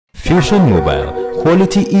Fusion Mobile,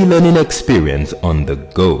 quality e-learning experience on the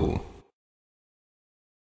go.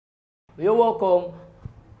 You're welcome.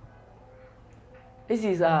 This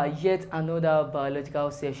is yet another biological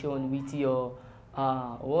session with your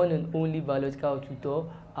one and only biological tutor,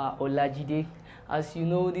 Olajide. As you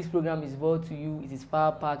know, this program is brought to you, it is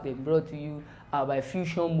power-packed and brought to you by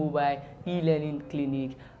Fusion Mobile e-learning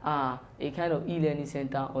clinic, a kind of e-learning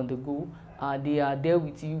center on the go. They are there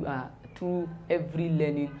with you through every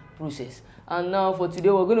learning process. And now for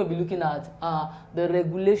today, we're going to be looking at the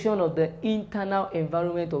regulation of the internal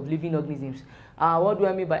environment of living organisms. What do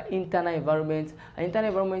I mean by internal environment? An internal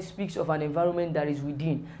environment speaks of an environment that is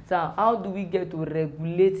within. So how do we get to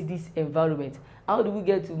regulate this environment? How do we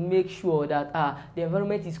get to make sure that the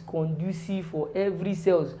environment is conducive for every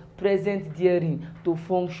cells present therein to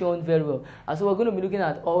function very well? So we're going to be looking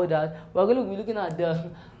at all that. We're going to be looking at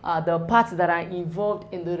the parts that are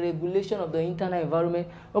involved in the regulation of the internal environment.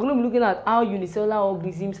 We're going to be looking at how unicellular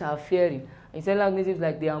organisms are faring. Unicellular organisms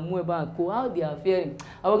like the amoeba and co, how they are faring.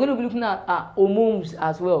 And we're going to be looking at hormones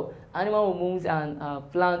as well, animal hormones and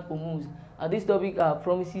plant hormones. This topic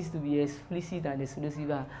promises to be explicit and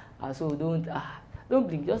exclusive, so don't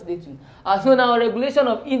blink, just stay tuned. So now, regulation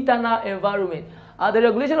of internal environment. The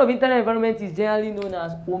regulation of internal environment is generally known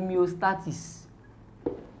as homeostasis.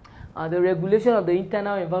 The regulation of the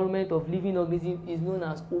internal environment of living organisms is known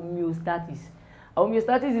as homeostasis.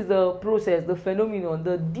 Homeostasis is the process, the phenomenon,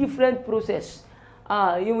 the different process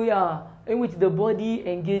in which the body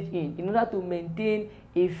engages in order to maintain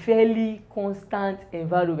a fairly constant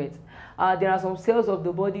environment. There are some cells of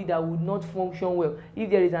the body that would not function well if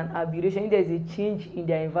there is an aberration, if there is a change in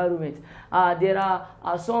their environment. There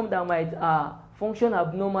are some that might function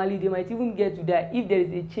abnormally, they might even get to die if there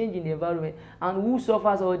is a change in the environment. And who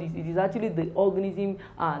suffers all this? It is actually the organism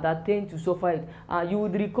that tend to suffer it. You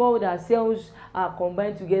would recall that cells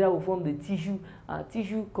combined together will form the tissue,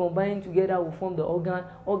 tissue combined together will form the organ,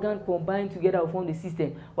 organ combined together will form the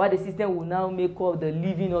system, while the system will now make up the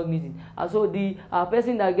living organism. So the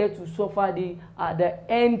person that gets to suffer, the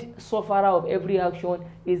end sufferer of every action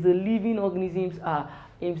is the living organisms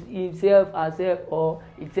himself, herself, or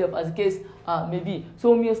itself, as the case may be.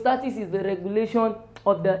 So homeostasis is the regulation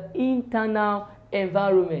of the internal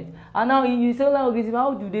environment. And now in unicellular organisms,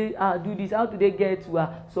 how do they do this? How do they get to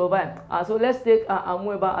survive? So let's take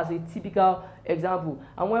amoeba as a typical example.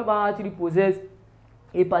 Amoeba actually possesses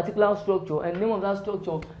a particular structure, and the name of that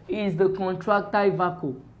structure is the contractile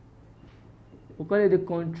vacuole. We call it the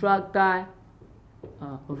contractile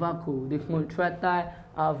vacuole. The contractile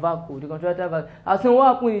vacuole. The contractile vacuole. So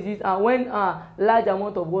what happens is this: when large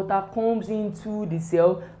amount of water comes into the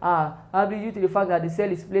cell, due to the fact that the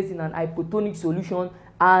cell is placed in an hypotonic solution,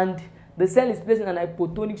 and the cell is placed in an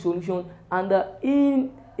hypotonic solution, and the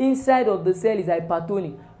inside of the cell is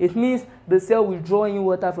hypertonic. It means the cell will draw in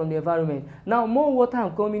water from the environment. Now, more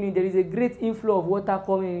water coming in, there is a great inflow of water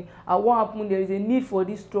coming in. And what happens? There is a need for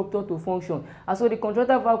this structure to function. And so the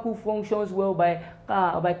contractile vacuole functions well by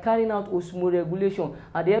carrying out osmoregulation.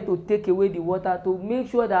 And they have to take away the water to make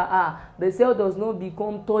sure that the cell does not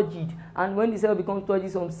become turgid. And when the cell becomes turgid,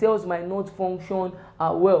 some cells might not function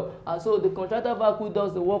well. So the contractile vacuole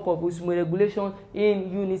does the work of osmoregulation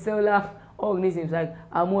in unicellular organisms like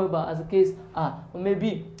amoeba, as a case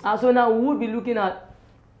maybe. So now we will be looking at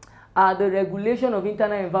the regulation of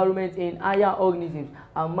internal environment in higher organisms,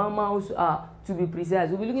 mammals to be precise.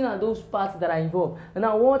 We'll be looking at those parts that are involved. And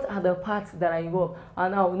now, what are the parts that are involved?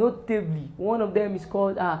 And now, notably, one of them is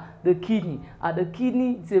called the kidney. The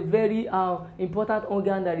kidney is a very important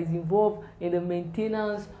organ that is involved in the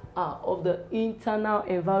maintenance of the internal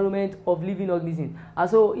environment of living organisms.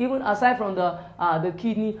 So even aside from the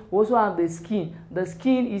kidney, we also have the skin. The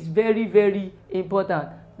skin is very, very important.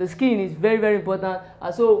 The skin is very, very important.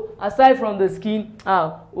 So aside from the skin,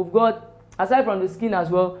 we've got, aside from the skin as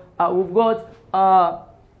well, we've got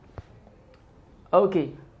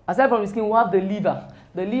aside from the skin, we have the liver.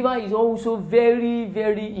 The liver is also very,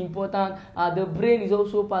 very important. The brain is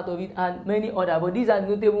also part of it, and many other. But these are the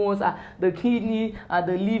notable ones: the kidney,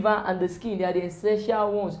 the liver, and the skin. They are the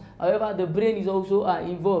essential ones. However, the brain is also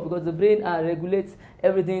involved, because the brain regulates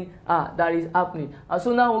everything that is happening.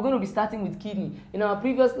 So now we're going to be starting with kidney. In our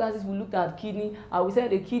previous classes, we looked at kidney. We said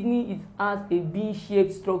the kidney has a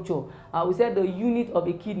bean-shaped structure. We said the unit of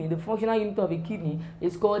a kidney, the functional unit of a kidney,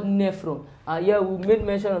 is called nephron. Here we made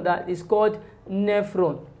mention of that. It's called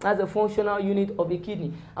nephron. That's the functional unit of a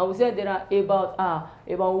kidney. And we said there are about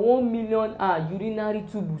 1 million urinary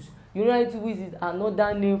tubules. Urinary tubules is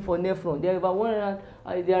another name for nephron. There are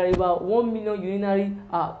about 1 million urinary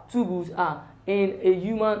tubules in a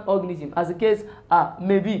human organism, as the case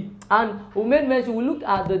may be. And we made mention, we looked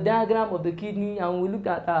at the diagram of the kidney, and we looked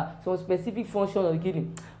at some specific function of the kidney.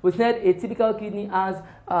 We said a typical kidney has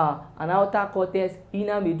an outer cortex,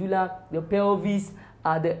 inner medulla, the pelvis,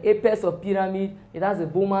 the apex of pyramid, it has the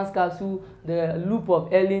Bowman's capsule, the loop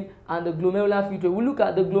of Ellen, and the glomerular filtrate. We look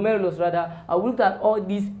at the glomerulus rather, and we looked at all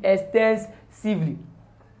these extensively.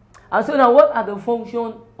 And so now, what are the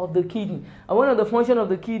functions of the kidney? And one of the functions of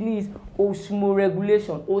the kidney is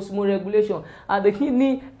osmoregulation. Osmoregulation, and the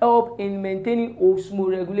kidney help in maintaining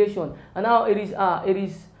osmoregulation. And now it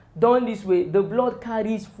is done this way. The blood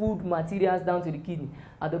carries food materials down to the kidney.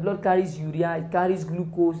 And the blood carries urea, it carries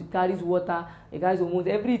glucose, it carries water, it carries hormones.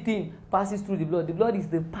 Everything passes through the blood. The blood is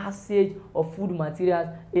the passage of food materials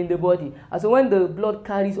in the body. And so when the blood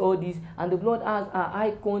carries all this, and the blood has a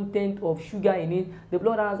high content of sugar in it, the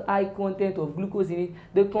blood has high content of glucose in it,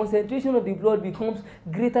 the concentration of the blood becomes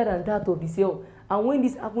greater than that of the cell. And when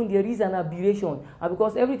this happens, there is an aberration,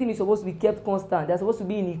 because everything is supposed to be kept constant. They're supposed to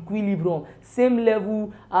be in equilibrium, same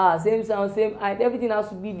level, same sound, same height. Everything has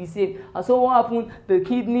to be the same. And so what happens? The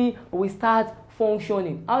kidney will start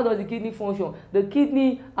functioning. How does the kidney function? The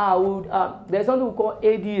kidney there's something we call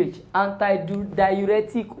ADH,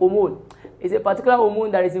 antidiuretic hormone. It's a particular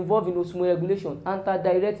hormone that is involved in osmoregulation,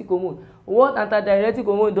 antidiuretic hormone. What antidiuretic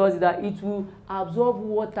hormone does is that it will absorb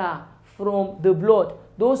water from the blood.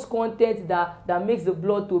 Those contents that makes the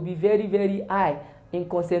blood to be very, very high in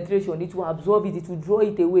concentration, it will absorb it, it will draw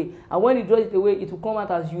it away. And when it draws it away, it will come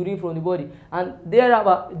out as urine from the body. And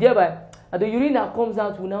thereby, the urine that comes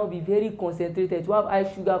out will now be very concentrated, to have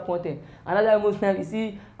high sugar content. Another most times you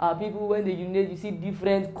see people when they urinate, you see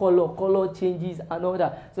different color changes and all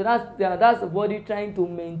that. So that's the body trying to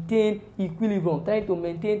maintain equilibrium, trying to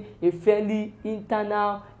maintain a fairly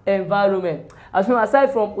internal environment. As well,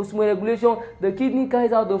 aside from osmoregulation, the kidney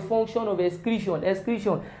carries out the function of excretion.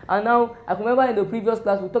 And now, I remember in the previous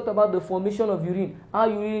class we talked about the formation of urine, how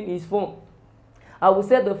urine is formed. I will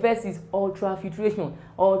say the first is ultrafiltration.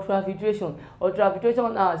 Ultrafiltration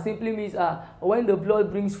simply means when the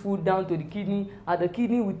blood brings food down to the kidney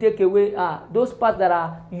will take away those parts that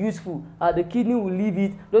are useful. The kidney will leave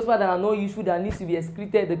it. Those parts that are not useful, that needs to be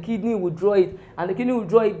excreted, the kidney will draw it, and the kidney will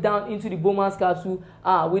draw it down into the Bowman's capsule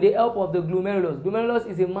with the help of the glomerulus. Glomerulus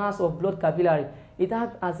is a mass of blood capillary. It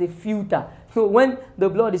acts as a filter. So when the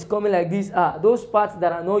blood is coming like this, those parts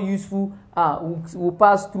that are not useful will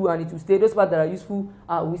pass through, and it will stay. Those parts that are useful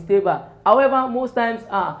will stay back. However, most times,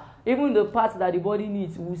 even the parts that the body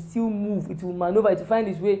needs will still move. It will maneuver, it will find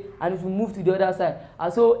its way, and it will move to the other side.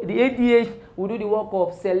 And so the ADH will do the work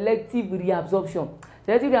of selective reabsorption.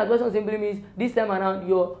 Selective reabsorption simply means this time around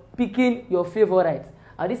you're picking your favorites.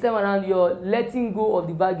 This time around you're letting go of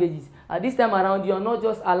the baggages. This time around you're not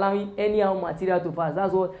just allowing anyhow material to pass.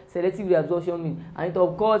 That's what selective reabsorption means. And it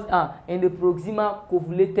occurs in the proximal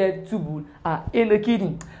covulated tubule in the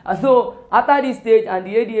kidney. And so after this stage and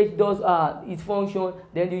the ADH does its function,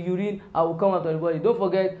 then the urine will come out of the body. Don't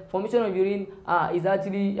forget, formation of urine is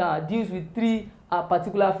actually deals with three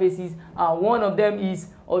particular phases. One of them is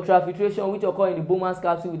ultrafiltration, which occurs in the Bowman's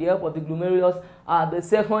capsule with the help of the glomerulus. The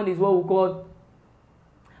second is what we call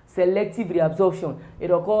selective reabsorption.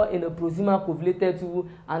 It occurs in the proximal covulated tubule,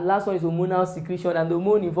 and last one is hormonal secretion, and the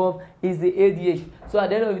hormone involved is the ADH. So at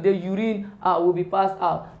the end of the day, urine will be passed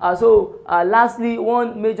out. Lastly,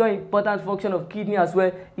 one major important function of kidney as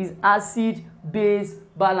well is acid-base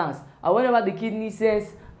balance. Whenever the kidney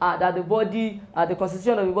says that the body, the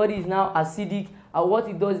constitution of the body is now acidic, what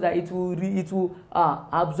it does is that it will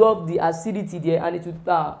absorb the acidity there, and it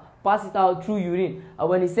will pass it out through urine.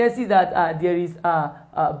 When it senses that there is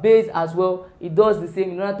base as well, it does the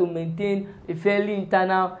same in order to maintain a fairly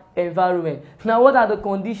internal environment. Now, what are the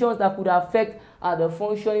conditions that could affect the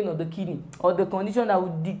functioning of the kidney, or the condition that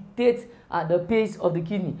would dictate the pace of the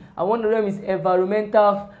kidney? One of them is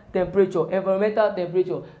environmental temperature.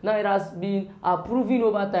 Now, it has been proven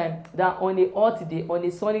over time that on a hot day, on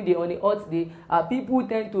a sunny day, on a hot day, people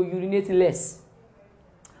tend to urinate less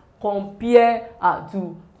compared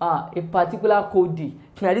to a particular cold day.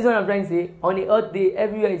 Now, this is what I'm trying to say. On a hot day,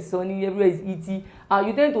 everywhere is sunny, everywhere is heaty,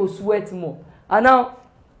 you tend to sweat more. And now,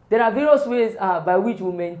 there are various ways by which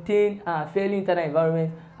we maintain a fairly internal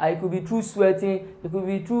environment. It could be through sweating, it could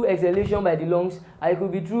be through exhalation by the lungs, it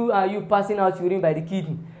could be through you passing out urine by the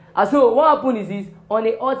kidney. So what happens is this: on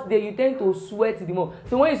a hot day, you tend to sweat the more.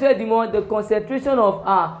 So when you sweat the more, the concentration of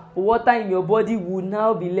water in your body will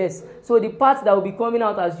now be less. So the parts that will be coming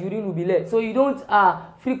out as urine will be less. So you don't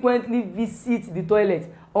frequently visit the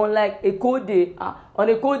toilet. Unlike a cold day, on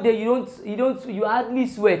a cold day you hardly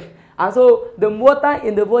sweat, and so the water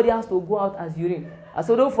in the body has to go out as urine.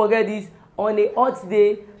 So don't forget this: on a hot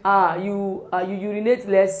day, you urinate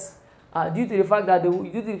less due to the fact that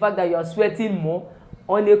you are sweating more.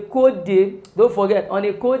 On a cold day, don't forget, on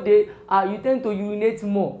a cold day, you tend to urinate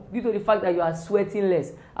more due to the fact that you are sweating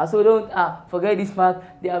less. So don't forget this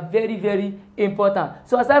fact. They are very, very important.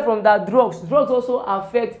 So aside from that, drugs also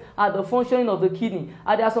affect the functioning of the kidney.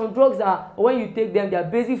 There are some drugs that when you take them, their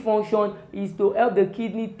basic function is to help the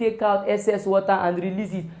kidney take out excess water and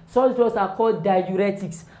release it. Such drugs are called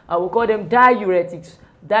diuretics. I will call them diuretics.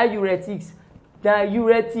 Diuretics,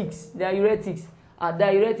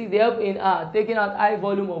 they help in taking out high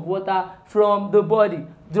volume of water from the body.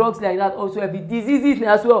 Drugs like that also help. Diseases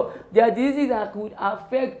as well. There are diseases that could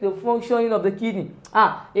affect the functioning of the kidney.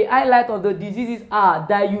 A highlight of the diseases are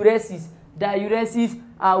diuresis. Diuresis,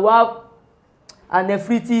 we have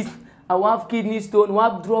nephritis, we have kidney stone, we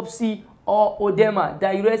have dropsy or oedema.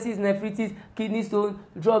 Diuresis, nephritis, kidney stone,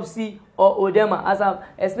 dropsy or oedema. As I've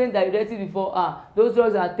explained diuretics before, those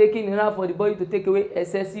drugs are taken in order for the body to take away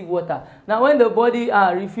excessive water. Now when the body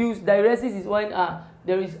refuses, diuresis is when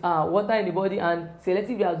there is water in the body and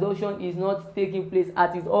selective reabsorption is not taking place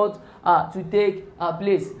as it ought to take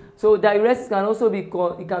place. So diuresis can also be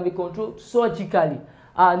controlled surgically.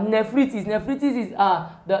 Nephritis is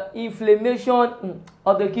the inflammation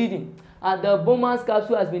of the kidney. The Bowman's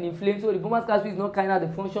capsule has been inflamed, so the Bowman's capsule is not carrying out the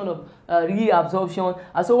function of reabsorption.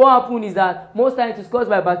 So what happens is that most times it's caused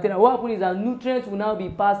by bacteria. What happens is that nutrients will now be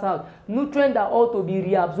passed out. Nutrients that ought to be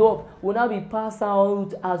reabsorbed will now be passed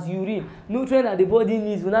out as urine. Nutrients that the body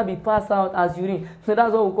needs will now be passed out as urine. So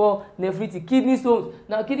that's what we call nephritis. Kidney stones.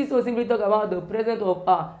 Now kidney stones simply talk about the presence of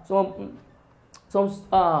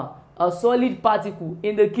a solid particle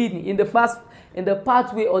in the kidney, in the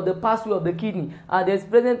pathway or the passway of the kidney. There's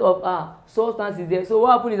presence of substances there. So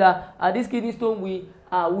what happens is that this kidney stone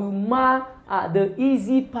will mar the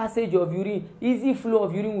easy passage of urine, easy flow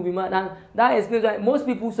of urine will be marred, and that explains why most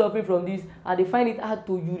people suffering from this they find it hard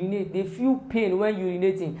to urinate. They feel pain when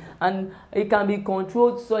urinating, and it can be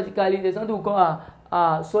controlled surgically. There's something we call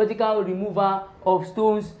surgical removal of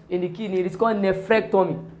stones in the kidney. It's called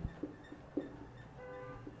nephrectomy.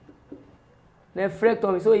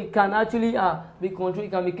 Nephrectomy. So it can actually be controlled.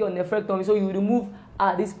 It can be called nephrectomy. So you remove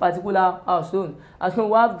this particular stone. As we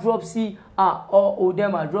have dropsy or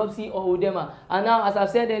oedema. And now, as I've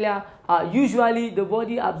said earlier, usually the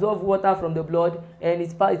body absorbs water from the blood and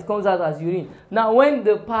it comes out as urine. Now, when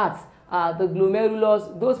the parts, the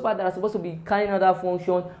glomerulus, those parts that are supposed to be carrying out that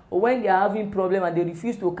function, when they are having problem and they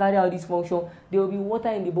refuse to carry out this function, there will be water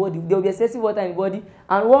in the body. There will be excessive water in the body,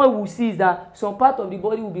 and what we will see is that some part of the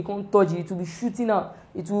body will become turgid. It will be shooting out.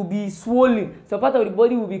 It will be swollen. Some part of the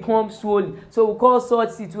body will become swollen. So we call such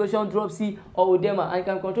situation dropsy or oedema, and it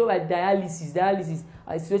can be controlled by dialysis. Dialysis,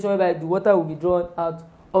 a situation whereby the water will be drawn out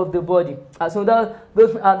of the body. So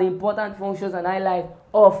those are the important functions and highlights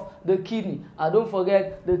of the kidney. Don't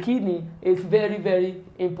forget, the kidney is very, very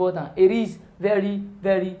important. It is very,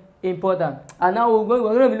 very important. And now we're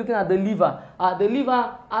going to be looking at the liver. The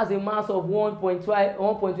liver has a mass of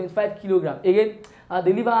 1.25 kilogram. Again,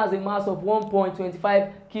 the liver has a mass of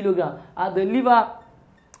 1.25 kilogram. The liver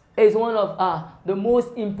is one of the most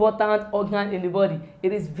important organ in the body.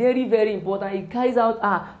 It is very, very important. It carries out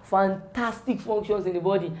fantastic functions in the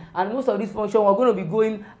body, and most of these functions we're going to be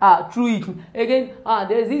going through it. Again,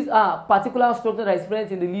 there's this particular structure that is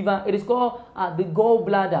present in the liver. It is called the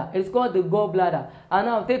gallbladder. It is called the gallbladder. And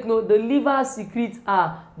now take note, the liver secretes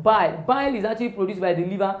bile. Bile is actually produced by the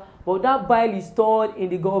liver, but that bile is stored in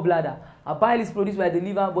the gallbladder. Bile is produced by the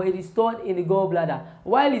liver, but it is stored in the gallbladder.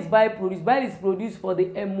 While is bile produced? Bile is produced for the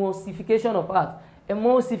emulsification of fat.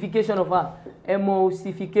 Emulsification of fat.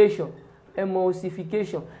 Emulsification.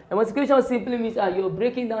 Emulsification simply means you're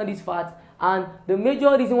breaking down these fats, and the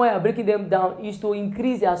major reason why you're breaking them down is to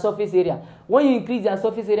increase their surface area. When you increase their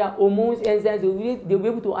surface area, hormones, enzymes, they'll be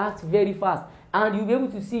able to act very fast, and you'll be able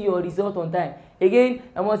to see your result on time. Again,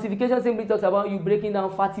 emulsification simply talks about you breaking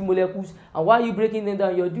down fatty molecules, and while you're breaking them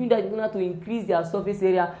down, you're doing that in order to increase their surface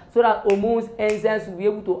area so that hormones, enzymes will be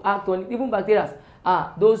able to act on it. Even bacteria,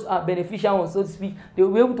 those are beneficial ones, so to speak, they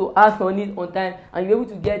will be able to act on it on time, and you'll be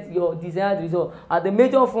able to get your desired result. The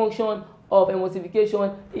major function of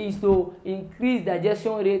emulsification is to increase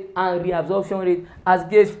digestion rate and reabsorption rate, as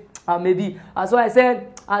case may be. So I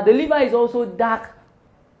said the liver is also dark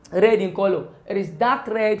red in color. It is dark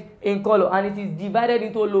red in color, and it is divided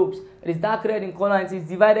into lobes. It is dark red in color, and it is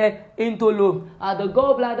divided into lobes. The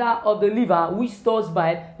gallbladder of the liver, which stores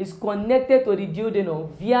bile, is connected to the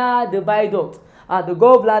duodenum via the bile duct. The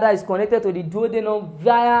gallbladder is connected to the duodenum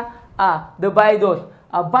via the bile duct.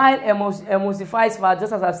 Bile emulsifies fat,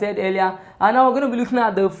 just as I said earlier. And now we're going to be looking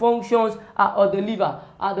at the functions of the liver.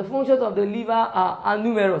 the functions of the liver are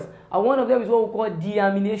numerous. One of them is what we call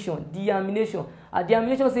deamination.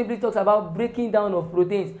 Deamination simply talks about breaking down of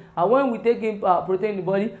proteins. When we take in protein in the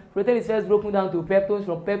body, protein is first broken down to peptones,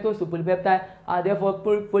 from peptones to polypeptide, therefore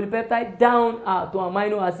polypeptide down to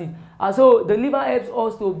amino acid. So the liver helps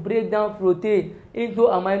us to break down protein into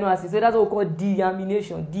amino acids. So that's what we call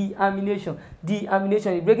deamination.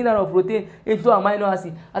 Breaking down of protein into amino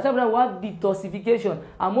acids. Aside from that, we have detoxification.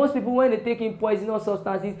 And most people, when they take in poisonous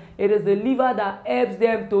substances, it is the liver that helps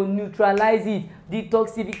them to neutralize it.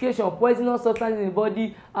 Detoxification, poisonous substances in the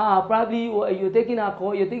body, probably you're taking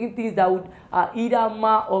alcohol, you're taking things that would either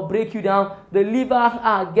mar or break you down. The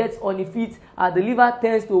liver gets on its feet, the liver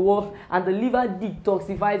tends to work, and the liver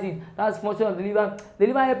detoxifies it. That's the function of the liver. The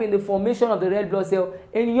liver helps in the formation of the red blood cell.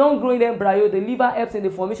 In young growing embryo, the liver helps in the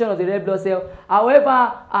formation of the red blood cell.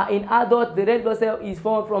 However, in adults, the red blood cell is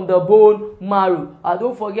formed from the bone marrow.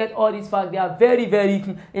 Don't forget all these facts. They are very, very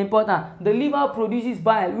important. The liver produces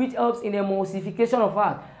bile, which helps in emulsification of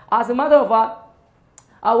fat. As a matter of fact,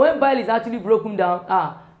 when bile is actually broken down,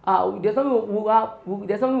 there's something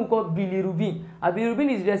we call bilirubin. Bilirubin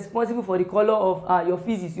is responsible for the color of your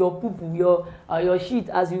feces, your poo, your shit,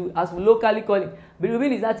 as we locally call it.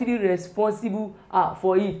 Bilirubin is actually responsible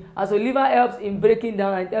for it. So liver helps in breaking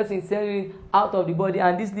down and helps in sending it out of the body,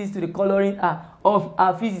 and this leads to the coloring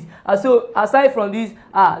of feces. So aside from this,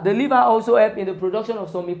 the liver also helps in the production of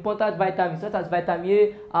some important vitamins such as vitamin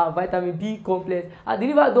A, vitamin B complex. The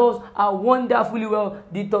liver does wonderfully well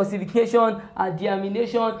detoxification,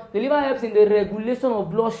 deamination. The liver helps in the regulation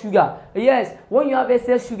of blood sugar. Yes, when you have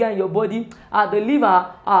excess sugar in your body, the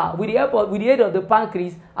liver, with the aid of the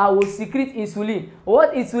pancreas, will secrete insulin.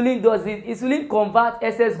 What insulin does is insulin converts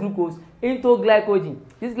excess glucose into glycogen.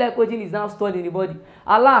 This glycogen is now stored in the body.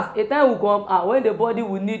 Alas, a time will come when the body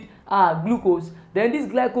will need glucose. Then this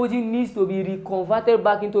glycogen needs to be reconverted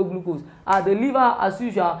back into glucose. The liver, as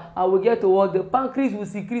usual, will get to work. The pancreas will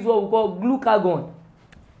secrete what we call glucagon.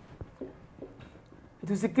 It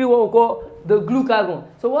will secrete what we call the glucagon.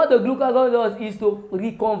 So what the glucagon does is to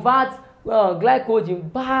reconvert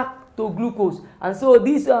glycogen back to glucose, and so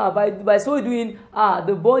this by so doing,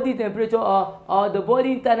 the body temperature or the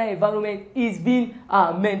body internal environment is being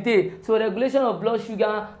maintained. So regulation of blood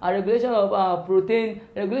sugar, regulation of protein,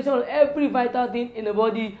 regulation of every vital thing in the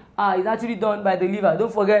body is actually done by the liver.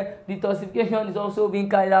 Don't forget, detoxification is also being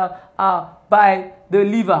carried out by the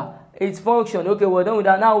liver. Its function. Okay, we're done with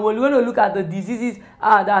that. Now we're going to look at the diseases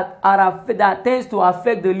that tends to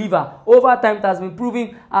affect the liver. Over time, it has been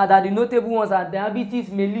proven that the notable ones are diabetes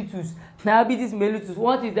mellitus.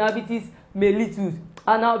 What is diabetes mellitus?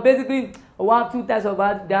 And now basically, we have two types of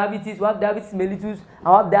diabetes. We have diabetes mellitus and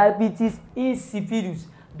we have diabetes insipidus.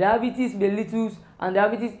 Diabetes mellitus and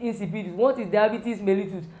diabetes insipidus. What is diabetes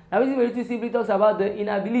mellitus? Diabetes mellitus simply talks about the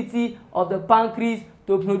inability of the pancreas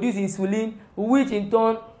to produce insulin, which in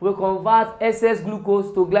turn will convert excess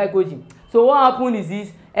glucose to glycogen. So what happens is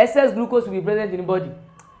this: excess glucose will be present in the body,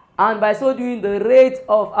 and by so doing, the rate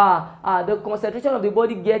of the concentration of the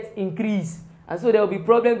body gets increased, and so there will be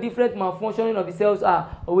different malfunctioning of the cells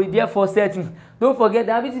will therefore set in. Don't forget,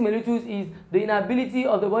 diabetes mellitus is the inability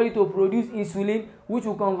of the body to produce insulin, which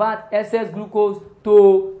will convert excess glucose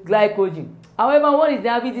to glycogen. However, what is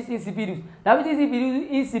diabetes insipidus? Diabetes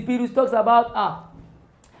insipidus talks about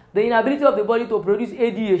the inability of the body to produce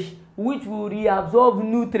ADH, which will reabsorb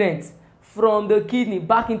nutrients from the kidney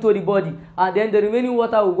back into the body, and then the remaining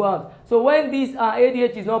water will go out. So when this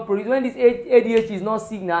ADH is not produced, when this ADH is not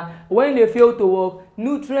signaled, when they fail to work,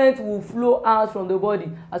 nutrients will flow out from the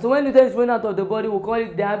body. And so when nutrients flow out of the body, we'll call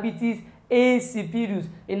it diabetes insipidus.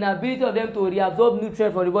 Inability of them to reabsorb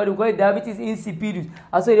nutrients from the body, we call it diabetes insipidus.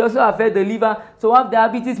 And so it also affects the liver. So we have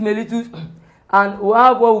diabetes mellitus, and we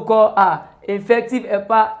have what we call infective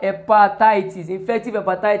hepatitis.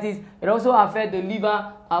 It also affects the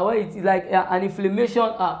liver, where it is like an inflammation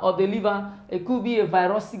of the liver. It could be a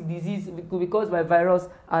virusic disease. It could be caused by virus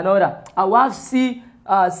and all that. We have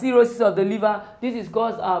cirrhosis of the liver. This is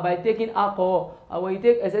caused by taking alcohol. When you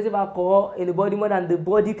take excessive alcohol in the body, more than the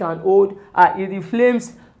body can hold, it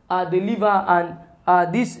inflames the liver, and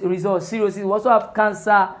this results cirrhosis. We also have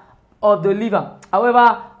cancer of the liver.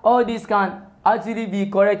 However, all this can actually be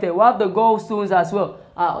corrected. We have the gallstones as well.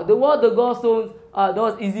 What the gallstones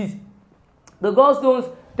does is this: the gallstones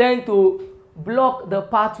tend to block the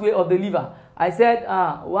pathway of the liver. I said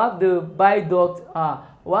we have the bile duct,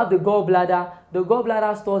 we have the gallbladder. The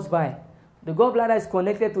gallbladder stores bile. The gallbladder is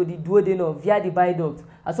connected to the duodenum via the bile duct.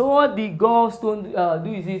 And so what the gallstone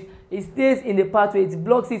do is this: it stays in the pathway, it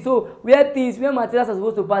blocks it. So where materials are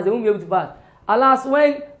supposed to pass, they won't be able to pass. Alas,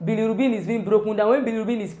 when bilirubin is being broken down, when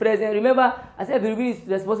bilirubin is present, remember I said bilirubin is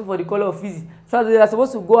responsible for the color of physics. So they are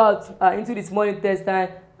supposed to go out into the small intestine,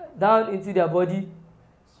 down into their body.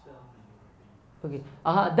 Okay,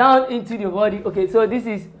 down into the body. Okay, so this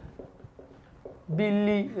is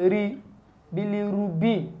bilirubin,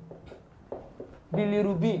 bilirubin.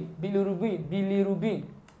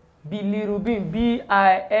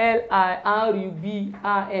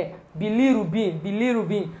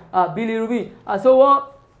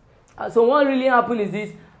 So what really happened is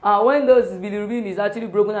this. When those bilirubin is actually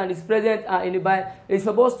broken and is present in the bile, it's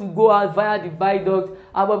supposed to go out via the bile duct.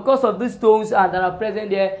 But because of these stones that are present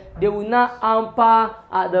there, they will not hamper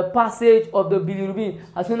the passage of the bilirubin.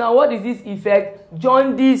 So now what is this effect?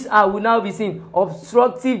 Jaundice will now be seen.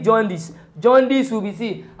 Obstructive jaundice. Jaundice will be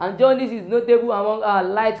seen, and jaundice is notable among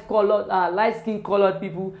light skin colored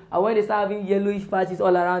people. When they start having yellowish patches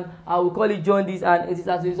all around, we call it jaundice, and it is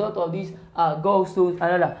as a result of these gallstones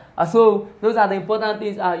and other. So those are the important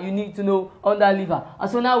things you need to know on that liver.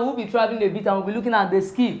 So now we'll be traveling a bit and we'll be looking at the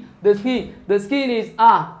skin. The skin is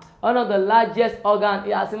one of the largest organs.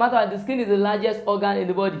 As a matter of fact, the skin is the largest organ in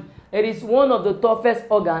the body. It is one of the toughest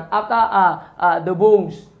organs after the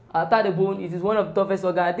bones. After the bone, it is one of the toughest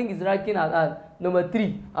organs. I think it's ranking at number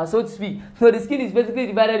 3, so to speak. So the skin is basically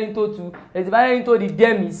divided into two. It's divided into the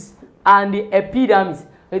dermis and the epidermis.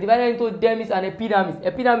 It's divided into dermis and epidermis.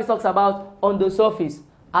 Epidermis talks about on the surface,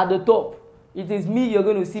 at the top. It is me you're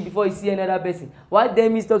going to see before you see another person. What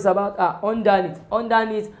dermis talks about underneath.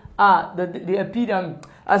 Underneath the epidermis.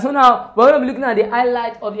 So now we're going to be looking at the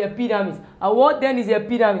highlight of the epidermis. And what then is the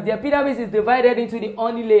epidermis? The epidermis is divided into the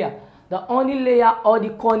horny layer. The horny layer or the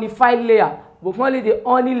conified layer. We call it the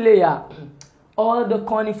horny layer or the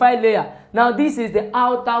conified layer. Now this is the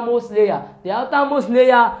outermost layer. The outermost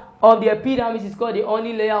layer of the epidermis is called the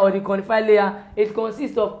horny layer or the conified layer. It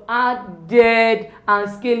consists of hard, dead, and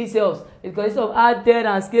scaly cells. It consists of hard, dead,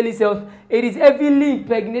 and scaly cells. It is heavily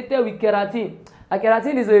impregnated with keratin.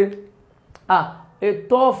 Keratin is a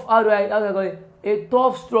tough, how do I call it? A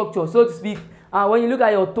tough structure, so to speak. When you look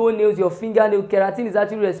at your toenails, your fingernail, keratin is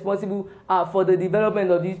actually responsible for the development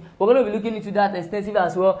of this. We're going to be looking into that extensively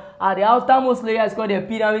as well. The outermost layer is called the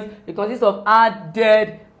epidermis. It consists of hard,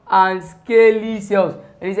 dead, and scaly cells.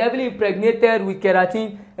 It is heavily impregnated with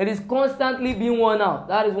keratin. It is constantly being worn out.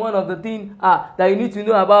 That is one of the things that you need to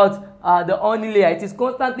know about the horny layer. It is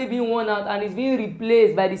constantly being worn out and is being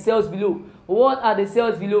replaced by the cells below. What are the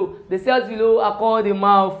cells below? The cells below are called the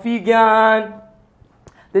Malpighian.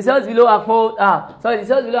 The cells below are called the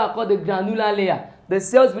cells below are called the granular layer. The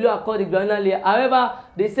cells below are called the granular layer. However,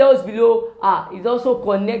 the cells below is also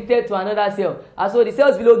connected to another cell. So the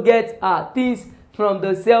cells below get things from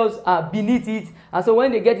the cells beneath it. And so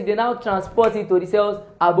when they get it, they now transport it to the cells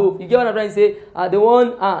above. You get what I'm trying to say? The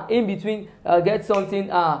one in between gets something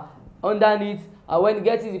underneath. When it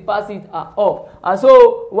gets it, it passes it up. And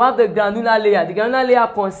so we have the granular layer. The granular layer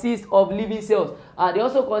consists of living cells. They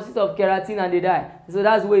also consist of keratin and they die. So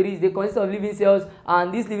that's where it is. They consist of living cells,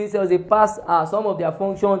 and these living cells, they pass some of their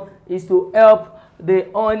function is to help the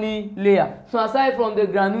horny layer. So aside from the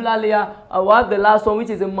granular layer, we have the last one, which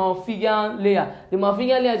is the Malpighian layer. The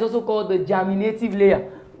Malpighian layer is also called the germinative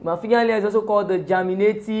layer. Malpighian layer is also called the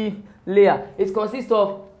germinative layer. It consists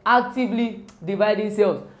of actively dividing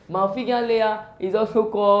cells. Malpighian layer is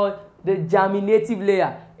also called the germinative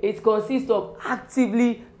layer. It consists of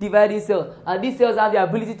actively dividing cells, and these cells have the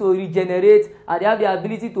ability to regenerate, and they have the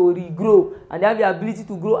ability to regrow, and they have the ability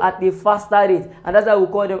to grow at a faster rate, and that's why we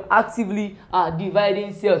call them actively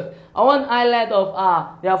dividing cells. And one highlight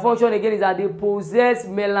of their function again is that they possess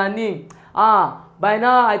melanin. By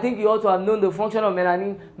now, I think you ought to have known the function of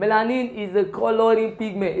melanin. Melanin is the coloring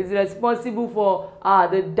pigment. It's responsible for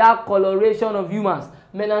the dark coloration of humans.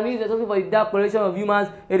 Melanin is responsible for the dark coloration of humans.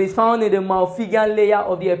 It is found in the Malpighian layer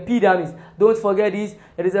of the epidermis. Don't forget this.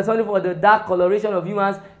 It is responsible for the dark coloration of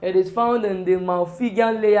humans. It is found in the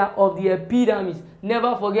Malpighian layer of the epidermis.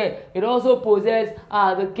 Never forget. It also possesses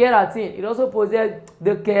the keratin. It also possesses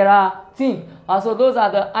the keratin. So those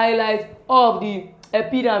are the highlights of the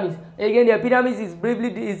epidermis. Again, the epidermis is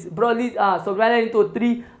broadly subdivided into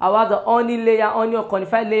three. We have the horny layer, horny or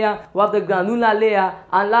conified layer. We have the granular layer,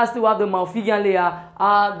 and lastly we have the Malpighian layer.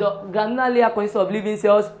 The granular layer consists of living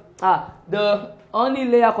cells. The horny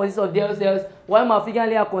layer consists of dead cells, while Malpighian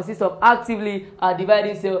layer consists of actively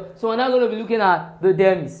dividing cells. So we're now going to be looking at the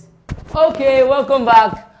dermis. Okay, welcome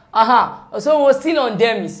back. So we're still on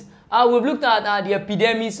dermis. We've looked at the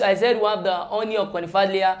epidermis. I said we have the honey or coniferous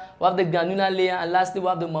layer, we have the granular layer, and lastly we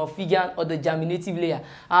have the malpighian or the germinative layer.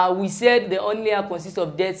 We said the honey layer consists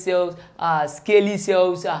of dead cells, scaly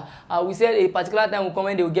cells. We said a particular time will come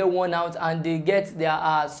when they will get worn out and they get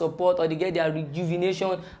their support or they get their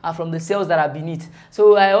rejuvenation from the cells that are beneath.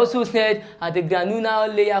 So I also said the granular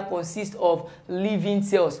layer consists of living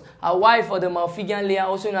cells. While for the malpighian layer,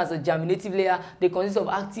 also known as the germinative layer, they consist of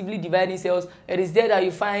actively dividing cells. It is there that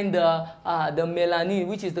you find the melanin,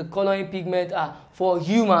 which is the coloring pigment for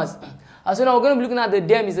humans. So now we're going to be looking at the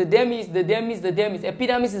dermis. The dermis.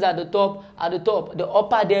 Epidermis is at the top, the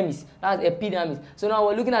upper dermis. That's epidermis. So now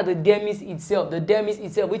we're looking at the dermis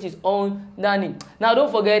itself, which is underneath. Now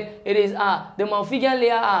don't forget, it is the malpighian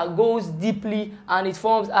layer goes deeply and it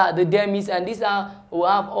forms the dermis, and these will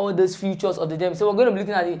have all those features of the dermis. So we're going to be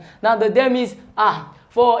looking at it. Now the dermis,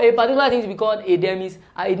 for a particular thing to be called a dermis,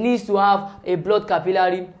 it needs to have a blood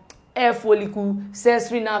capillary, hair follicle,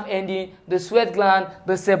 sensory nerve ending, the sweat gland,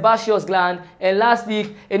 the sebaceous gland, and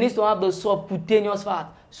lastly, it needs to have the subcutaneous fat.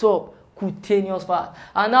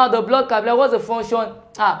 And now the blood capillary, what's the function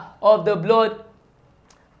of the blood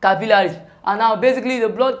capillaries? And now basically the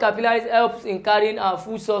blood capillaries helps in carrying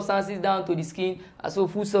food substances down to the skin. So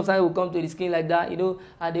food substances will come to the skin like that,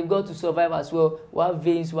 and they've got to survive as well. We have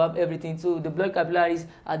veins, we have everything. So the blood capillaries,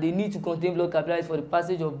 they need to contain blood capillaries for the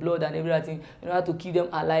passage of blood and everything in order to keep them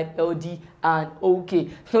alive, healthy, and okay.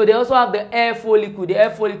 So they also have the hair follicle. The hair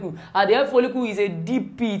follicle is a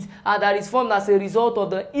deep pit that is formed as a result of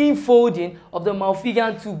the infolding of the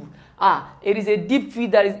malpighian tube. It is a deep pit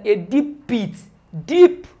that is a deep pit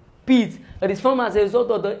that is formed as a result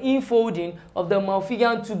of the infolding of the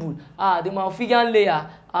malpighian tubule, the malpighian layer,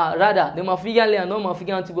 the malpighian layer, not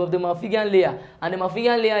malpighian tubule, of the malpighian layer, and the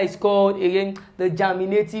malpighian layer is called again the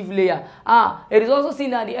germinative layer. It is also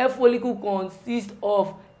seen that the hair follicle consists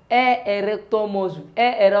of hair erector muscle.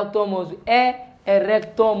 Hair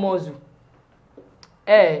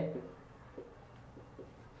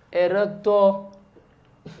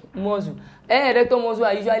erector muscle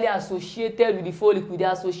are usually associated with the follicle. They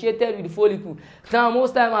are associated with the follicle. Now,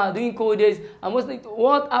 most time during cold days,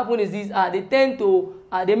 what happens is this: they tend to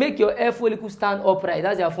they make your hair follicle stand upright.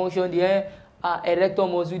 That's their function. The hair erector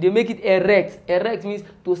muscle, they make it erect. Erect means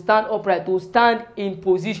to stand upright, to stand in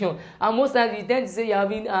position. And most times you tend to say you're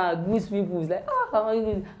having goose pimples, like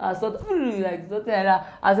something like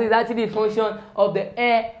that. And so it's actually the function of the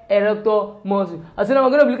hair erector muscle. And so now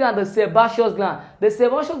we're going to be looking at the sebaceous gland. The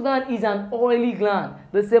sebaceous gland is an oily gland.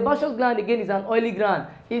 The sebaceous gland again is an oily gland.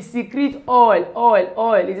 It secretes oil.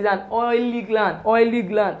 It is an oily gland.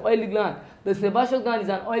 The sebaceous gland is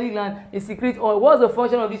an oily gland. It secretes oil. What's the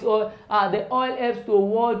function of this oil? The oil helps to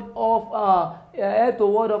ward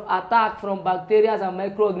off attack from bacteria and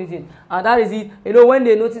microorganisms. And that is it. When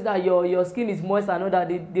they notice that your skin is moist and all that,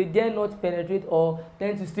 they dare not penetrate or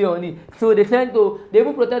tend to stay on it. So they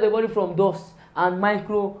even protect the body from dust and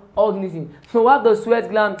microorganisms. So we have the sweat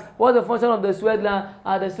gland. What's the function of the sweat gland?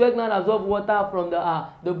 The sweat gland absorbs water from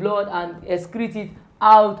the blood and excretes it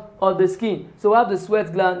out of the skin. So we have the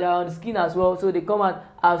sweat gland, they are on the skin as well, so they come out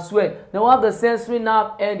as sweat. Then we have the sensory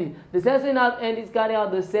nerve ending. The sensory nerve endings carry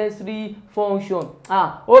out the sensory function.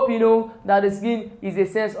 Hope you know that the skin is a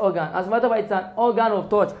sense organ. As a matter of fact, it's an organ of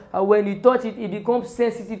touch. When you touch it, it becomes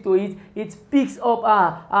sensitive to it. It picks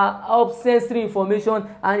up sensory information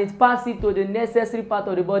and it passes it to the necessary part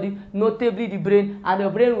of the body, notably the brain, and the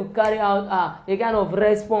brain will carry out a kind of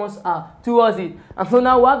response towards it. And so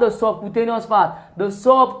now we have the subcutaneous fat. The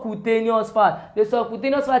subcutaneous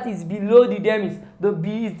fat is below the dermis.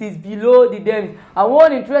 It is below the dermis. And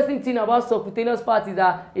one interesting thing about subcutaneous fat is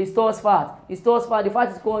that it stores fat. The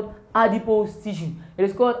fat is called adipose tissue. It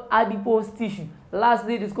is called adipose tissue.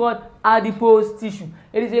 Lastly, it is called adipose tissue.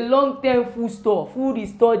 It is a long-term food store. Food is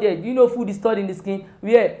stored there. Do you know food is stored in the skin?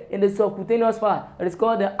 Where? In the subcutaneous fat. It is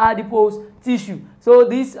called the adipose tissue. So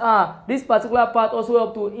this particular part also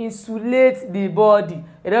helps to insulate the body.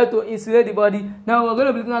 It helps to insulate the body. Now we're going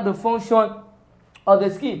to be looking at the function of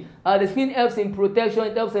the skin. The skin helps in protection.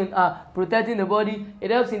 It helps in protecting the body.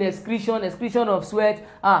 It helps in excretion of sweat.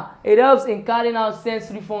 It helps in carrying out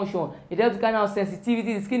sensory function. It helps in carrying out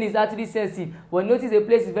sensitivity. The skin is actually sensitive. When you notice a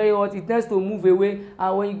place is very hot, it tends to move away.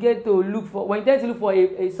 And when you tend to look for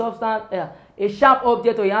a substance, a sharp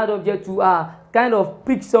object or a hard object to kind of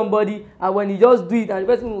pick somebody, and when you just do it and the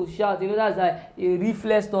person will shout, that's like a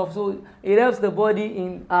reflex stuff. So it helps the body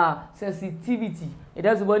in sensitivity. It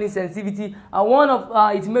helps the body in sensitivity. And one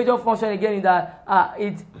of its major function again is that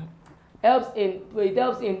it it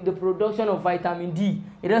helps in the production of vitamin D.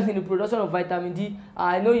 It helps in the production of vitamin D.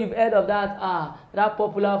 I know you've heard of that that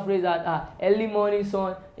popular phrase that early morning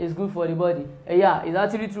sun is good for the body. Yeah, it's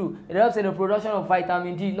actually true. It helps in the production of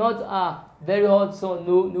vitamin D. Not very hot sun.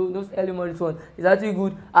 No early morning sun. It's actually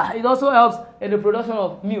good. It also helps in the production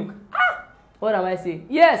of milk. What am I saying?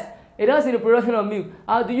 Yes, it helps in the production of milk.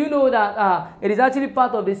 Do you know that it is actually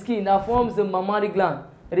part of the skin that forms the mammary gland?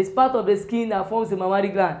 It is part of the skin that forms the mammary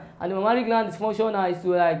gland, and the mammary gland's function is to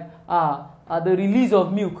the release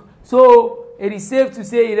of milk. So it is safe to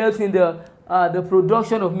say it helps in the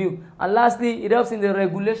production of milk. And lastly, it helps in the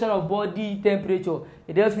regulation of body temperature.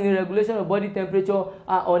 It helps in the regulation of body temperature.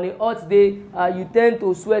 On a hot day, you tend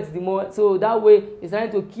to sweat the more, so that way it's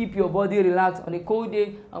trying to keep your body relaxed. On a cold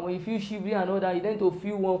day, and when you feel shivery and all that, you tend to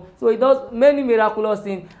feel warm. So it does many miraculous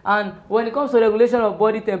things. And when it comes to regulation of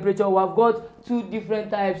body temperature, we have got two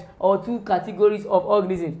different types or two categories of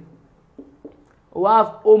organisms. We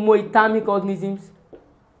have homoitamic organisms,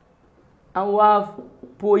 and we have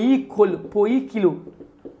poikilothermic.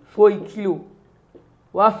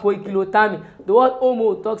 We have poikilothermic. The word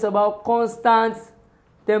homo talks about constant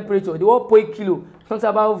temperature. The word poikilo talks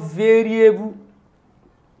about variable.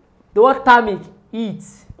 The word thermic, heat.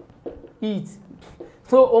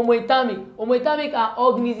 So homoitamic are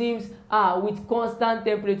organisms with constant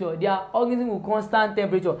temperature. They are organisms with constant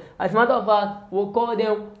temperature. As a matter of fact, we'll call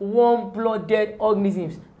them warm-blooded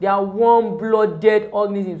organisms. They are warm-blooded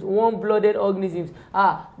organisms.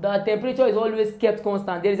 The temperature is always kept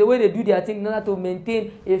constant. There is a way they do their thing in order to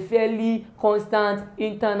maintain a fairly constant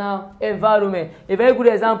internal environment. A very good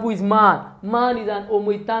example is man. Man is an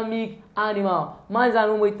homoitamic animal. Man is an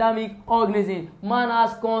homoitamic organism. Man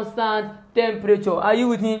has constant temperature. Are you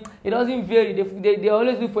with me? It doesn't vary. They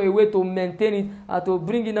always look for a way to maintain it, to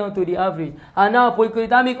bring it down to the average. And now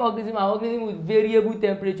poikilothermic organisms are organisms with variable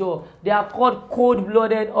temperature. They are called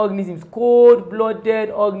cold-blooded organisms.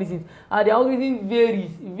 And the organism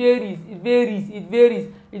varies.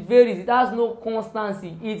 It has no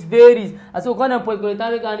constancy. It varies. And so, kind of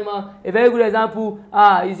poikilothermic animal. A very good example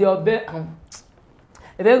is your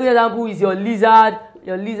lizard,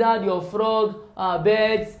 your frog,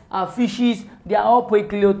 birds, birds, they are all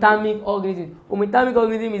poikilothermic organisms. Homoitamic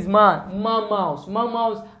organism is man. Mammals.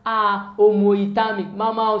 Mammals are homoitamic.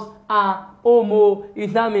 Mammals are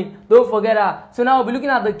homoitamic. Don't forget that. So now we'll be looking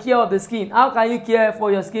at the care of the skin. How can you care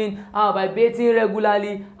for your skin? By bathing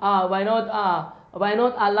regularly. By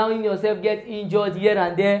not allowing yourself get injured here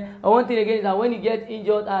and there. And one thing again is that when you get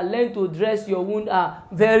injured, learn to dress your wound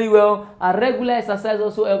very well. Regular exercise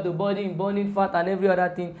also helps the body in burning fat and every other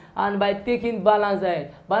thing. And by taking balanced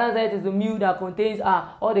diet. Balanced diet is the meal that contains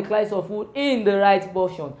all the kinds of food in the right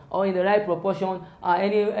portion or in the right proportion,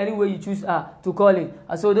 any way you choose to call it.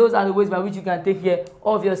 So those are the ways by which you can take care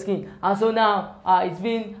of your skin. And so now it's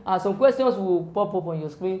been some questions will pop up on your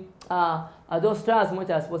screen. Just try as much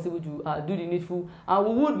as possible to do the needful. And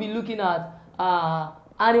we would be looking at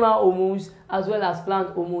animal hormones as well as plant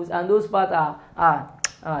hormones, and those parts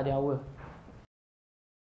they are well.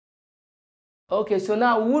 Okay, so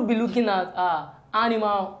now we would be looking at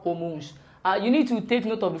animal hormones. You need to take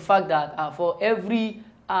note of the fact that for every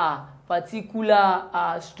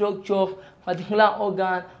particular structure, particular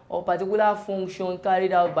organ, or particular function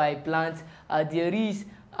carried out by plants, there is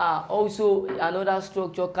also another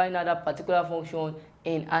structure carrying out that particular function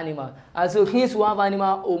in animal. And so since we have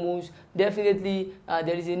animal hormones, definitely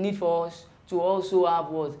there is a need for us to also have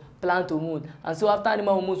what? Plant hormone. And so after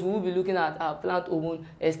animal hormones, we will be looking at plant hormone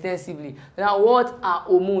extensively. Now, what are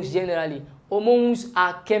hormones generally? Hormones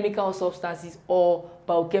are chemical substances or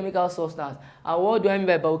biochemical substance. And what do I mean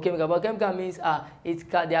by biochemical? Biochemical means there are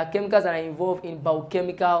chemicals that are involved in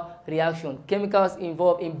biochemical reaction. Chemicals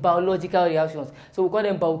involved in biological reactions. So we call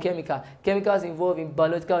them biochemical. Chemicals involved in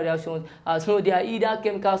biological reactions. So they are either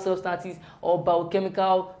chemical substances or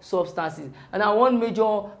biochemical substances. And now one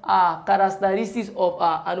major characteristics of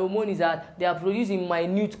an hormone is that they are produced in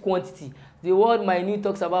minute quantity. The word minute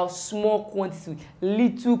talks about small quantity,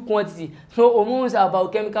 little quantity. So hormones are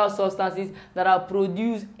biochemical substances that are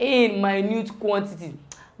produced in minute quantities.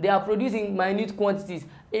 They are produced in minute quantities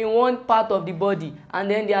in one part of the body, and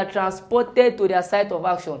then they are transported to their site of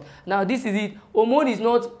action. Now this is it. Hormone is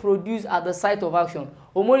not produced at the site of action.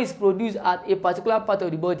 Hormone is produced at a particular part of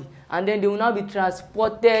the body, and then they will now be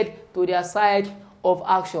transported to their site of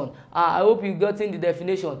action. I hope you've gotten the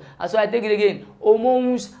definition. So I take it again.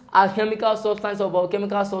 Hormones are chemical substances or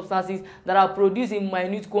biochemical substances that are produced in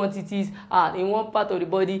minute quantities in one part of the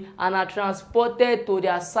body and are transported to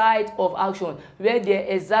their site of action, where they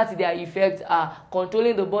exert their effect,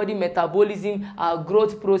 controlling the body metabolism,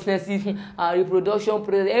 growth processes, reproduction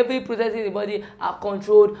process. Every process in the body are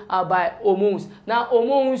controlled by hormones. Now,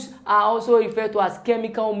 hormones are also referred to as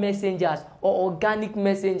chemical messengers or organic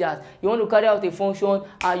messengers. You want to carry out a function,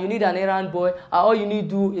 you need an errand boy. All you need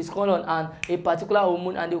to do is call on a particular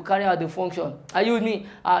hormone and they will carry out the function. Are you with me?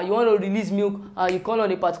 You want to release milk, you call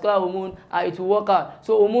on a particular hormone, it will work out.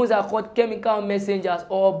 So hormones are called chemical messengers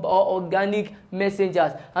or organic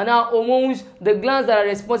messengers. And now hormones, the glands that are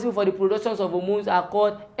responsible for the production of hormones are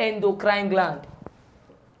called endocrine gland.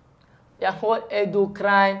 They are called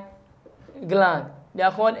endocrine gland. They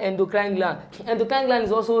are called endocrine gland. Endocrine gland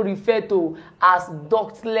is also referred to as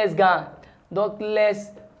ductless gland. Ductless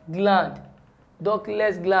gland.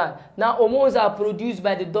 Ductless gland. Now, hormones are produced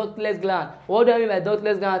by the ductless gland. What do I mean by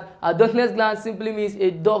ductless gland? A ductless gland simply means a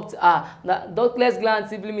duct. Ductless gland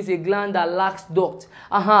simply means a gland that lacks duct.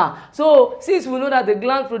 So, since we know that the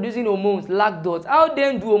gland producing hormones lack duct, how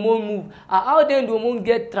then do hormones move? How then do hormones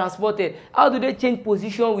get transported? How do they change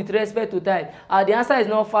position with respect to time? The answer is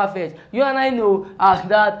not far-fetched. You and I know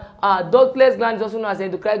that ductless gland is also known as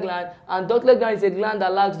endocrine gland, and ductless gland is a gland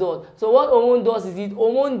that lacks duct. So, what hormone does is it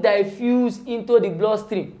hormone diffuse into the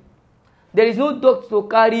bloodstream. There is no duct to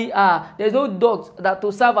carry, there is no duct that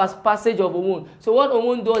to serve as passage of hormone. So what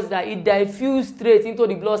hormone does is that it diffuses straight into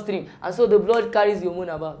the bloodstream, and so the blood carries the hormone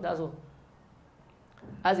about. That's all.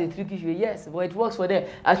 That's a tricky way, yes, but it works for them.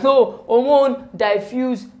 And so hormone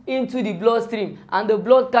diffuse into the bloodstream, and the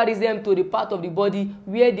blood carries them to the part of the body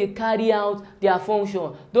where they carry out their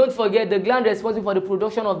function. Don't forget, the gland responsible for the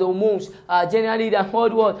production of the hormones, generally they are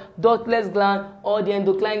called what? Ductless gland or the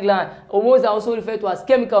endocrine gland. Hormones are also referred to as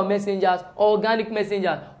chemical messengers or organic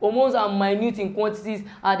messengers. Hormones are minute in quantities,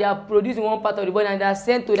 and they are produced in one part of the body, and they are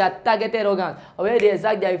sent to their targeted organs where they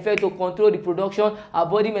exert their effect to control the production,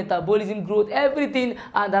 body metabolism, growth, everything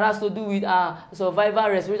that has to do with survival,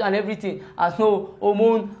 respiration, and everything. And so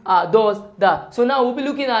hormone does that. So now we'll be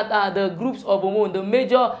looking at the groups of hormone,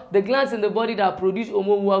 the glands in the body that produce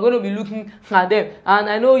hormone. We are going to be looking at them. And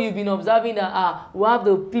I know you've been observing that we have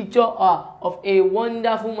the picture of a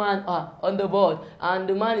wonderful man on the board, and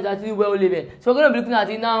the man is actually well living. So we're going to be looking at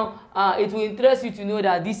it now. It will interest you to know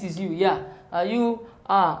that this is you. Yeah, that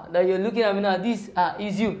you're looking at me now. This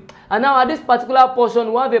is you. And now at this particular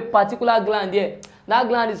portion, we have a particular gland here. That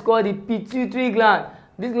gland is called the pituitary gland.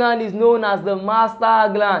 This gland is known as the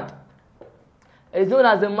master gland. It's known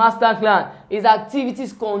as the master gland. Its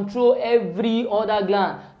activities control every other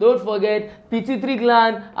gland. Don't forget, pituitary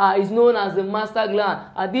gland is known as the master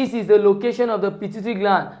gland. This is the location of the pituitary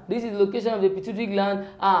gland. This is the location of the pituitary gland.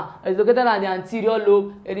 It's located at the anterior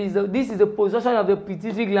lobe. This is the position of the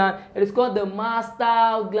pituitary gland. It is called the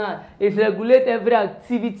master gland. It regulates every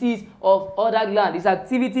activities of other glands. Its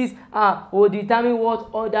activities will determine what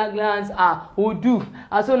other glands will do.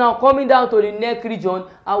 So now coming down to the neck region,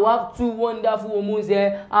 I will have two wonderful hormones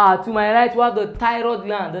here. To my right, we have the thyroid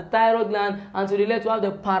gland, and to the left, we have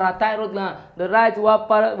the parathyroid gland. The right, we have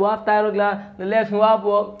thyroid gland. The left, we have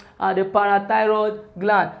the parathyroid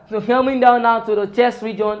gland. So coming down now to the chest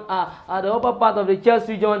region, the upper part of the chest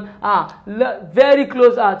region, very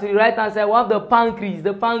close to the right hand side, we have the pancreas.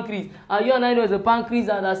 You and I know the pancreas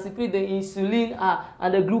that secrete the insulin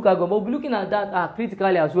and the glucagon. But we'll be looking at that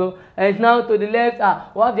critically as well. And now to the left,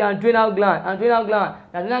 we have the adrenal gland. The adrenal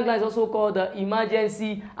gland is also called the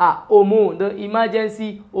emergency hormone.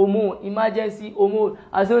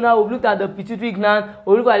 So now we've looked at the pituitary gland,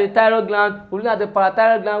 we've looked at the thyroid gland, we've looked at the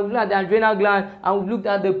parathyroid gland, we've looked at the adrenal gland, and we've looked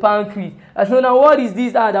at the pancreas. So now what is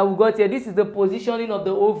this that we got here? This is the positioning of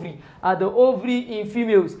the ovary. The ovary in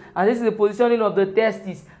females, and this is the positioning of the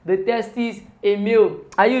testes. The testes in male.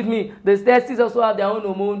 Are you with me? The testes also have their own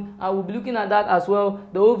hormone, and we'll be looking at that as well.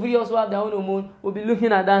 The ovary also have their own hormone. We'll be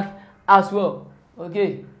looking at that as well.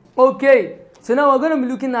 Okay. So now we're going to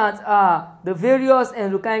be looking at the various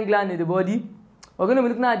endocrine glands in the body. We're going to be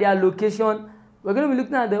looking at their location. We're going to be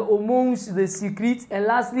looking at the hormones, the secrete, and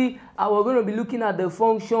lastly, we're going to be looking at their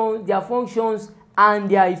functions, and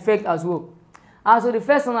their effect as well. So the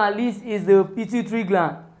first on our list is the pituitary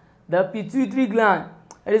gland. The pituitary gland,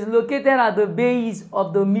 it is located at the base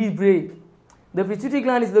of the midbrain. The pituitary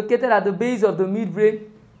gland is located at the base of the midbrain.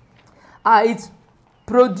 It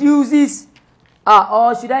produces,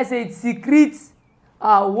 or should I say, it secretes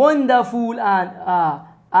wonderful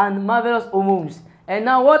and marvelous hormones. And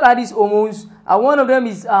now, what are these hormones? One of them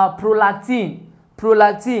is prolactin.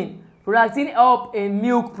 Prolactin helps in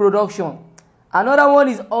milk production. Another one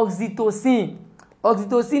is oxytocin.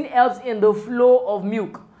 Oxytocin helps in the flow of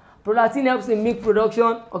milk. Prolactin helps in milk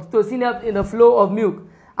production. Oxytocin helps in the flow of milk.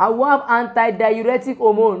 And we have antidiuretic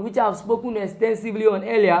hormone, which I have spoken extensively on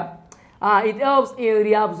earlier. It helps in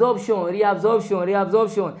reabsorption. It helps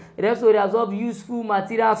to reabsorb useful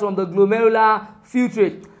materials from the glomerular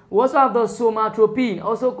filtrate. We also have the somatropin,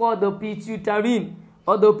 also called the pituitary,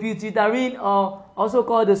 or also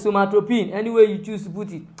called the somatropin, any way you choose to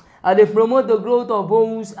put it. They promote the growth of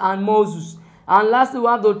bones and muscles. And lastly, we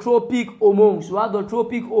have the tropic hormones. We have the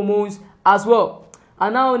tropic hormones as well.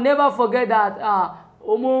 And now, never forget that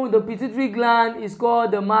hormone, the pituitary gland is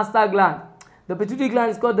called the master gland. The pituitary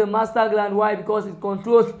gland is called the master gland. Why? Because it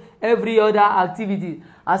controls every other activity.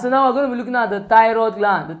 And so now we're going to be looking at the thyroid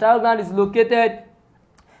gland. The thyroid gland is located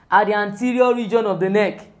at the anterior region of the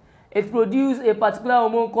neck. It produces a particular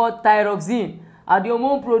hormone called thyroxine. And the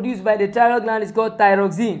hormone produced by the thyroid gland is called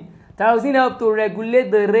thyroxine. Thyroxine helps to regulate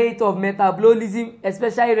the rate of metabolism,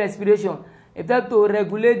 especially respiration. It helps to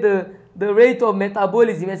regulate the rate of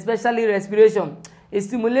metabolism, especially respiration. It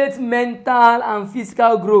stimulates mental and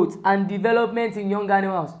physical growth and development in young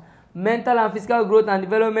animals. Mental and physical growth and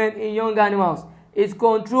development in young animals. It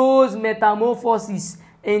controls metamorphosis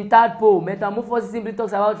in tadpole. Metamorphosis simply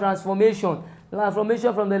talks about transformation.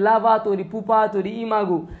 Transformation from the larva to the pupa to the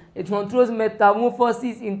imago. It controls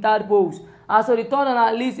metamorphosis in tadpoles. And so the third on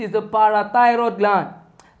our list is the parathyroid gland.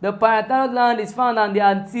 The parathyroid gland is found on the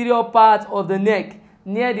anterior part of the neck,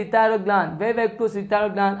 near the thyroid gland, very, very close to the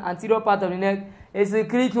thyroid gland, anterior part of the neck. It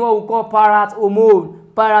secretes what we call parat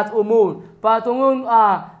hormone. Parat hormone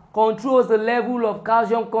controls the level of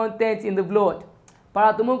calcium content in the blood.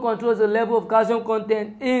 Parat hormone controls the level of calcium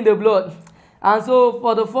content in the blood. And so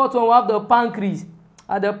for the fourth one, we have the pancreas.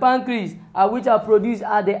 The pancreas, which are produced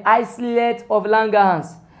at the islet of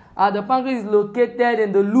Langerhans. The pancreas is located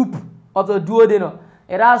in the loop of the duodenum.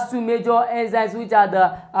 It has two major enzymes, which are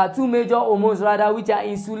the two major hormones, rather, which are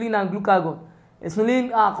insulin and glucagon.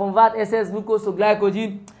 Insulin converts excess glucose to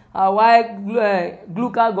glycogen, while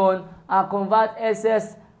glucagon converts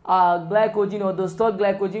excess glycogen or the stored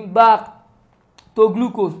glycogen back to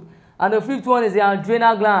glucose. And the fifth one is the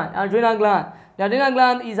adrenal gland. The adrenal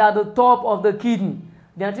gland is at the top of the kidney.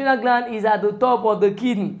 Adrenal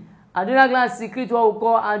gland secretes what we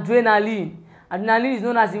call adrenaline. Adrenaline is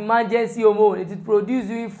known as emergency hormone. It is produced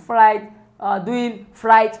during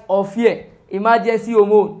fright or fear. Emergency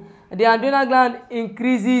hormone. The adrenal gland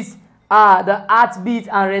increases the heartbeat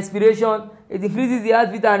and respiration. It increases the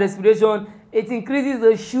heartbeat and respiration. It increases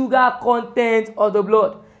the sugar content of the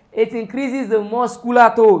blood. It increases the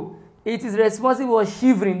muscular tone. It is responsible for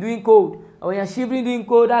shivering during cold. When you're shivering during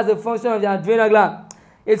cold, that's the function of the adrenal gland.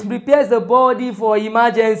 It prepares the body for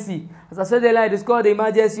emergency. As I said earlier, it is called the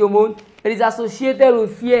emergency hormone. It is associated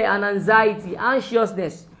with fear and anxiety,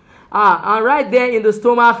 anxiousness. And right there in the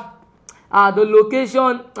stomach, the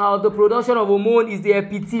location of the production of hormone is the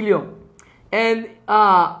epithelium. And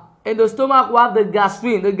in the stomach, we have the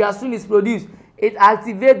gastrin. The gastrin is produced. It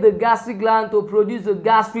activates the gastric gland to produce the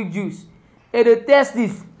gastric juice. In the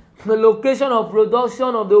testis, the location of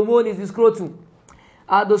production of the hormone is the scrotum.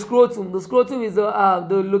 The scrotum is the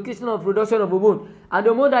location of production of hormone. And the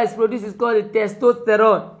hormone that is produced is called the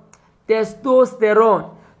testosterone.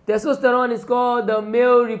 Testosterone is called the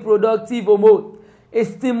male reproductive hormone. It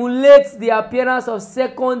stimulates the appearance of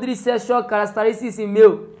secondary sexual characteristics in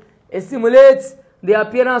males.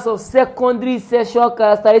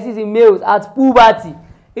 At puberty,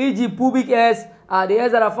 e.g. pubic hairs, the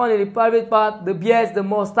hairs that are found in the private part, the beard, the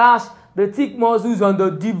mustache, the thick muscles, and the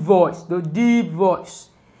deep voice.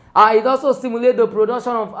 It also stimulates the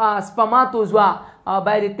production of spermatozoa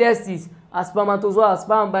by the testes.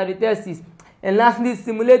 Sperm by the testes. And lastly,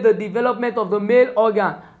 stimulate the development of the male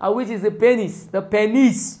organ, which is the penis.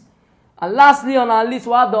 And lastly, on our list,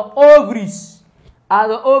 we have the ovaries.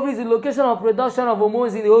 The ovaries, the location of production of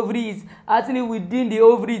hormones in the ovaries, actually within the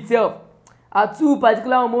ovary itself. Two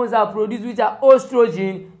particular hormones are produced, which are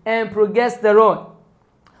estrogen and progesterone.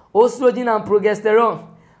 Estrogen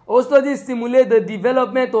stimulates the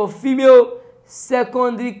development of female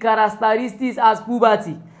secondary characteristics as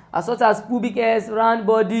puberty, such as pubic hairs, round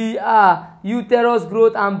body, uterus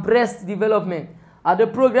growth, and breast development. The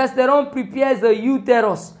progesterone prepares the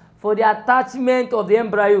uterus for the attachment of the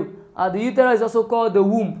embryo. The uterus is also called the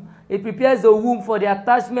womb. It prepares the womb for the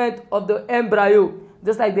attachment of the embryo,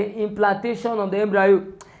 just like the implantation of the embryo.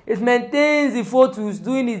 It maintains the fetus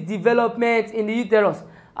during its development in the uterus.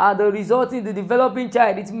 The result in the developing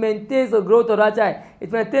child, it maintains the growth of that child.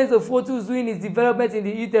 It maintains the fetus during its development in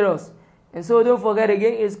the uterus. And so don't forget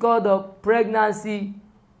again, it's called the pregnancy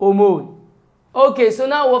hormone. Okay, so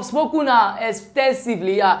now we've spoken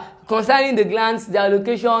extensively concerning the glands, their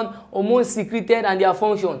location, hormones secreted, and their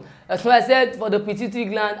function. As I said, for the pituitary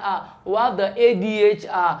gland, we have the ADH,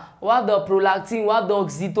 we have the prolactin, we have the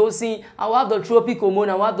oxytocin, and we have the tropic hormone,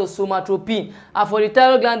 and we have the somatropin. For the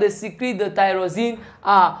thyroid gland, they secrete the tyrosine.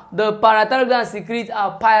 The parathyroid gland secretes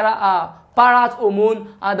parat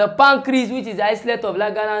hormone, and the pancreas, which is the isolate of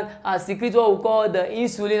ligand, secretes what we call the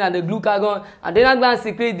insulin and the glucagon, and the gland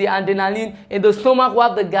secretes the adrenaline. In the stomach, we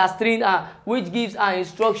have the gastrin, which gives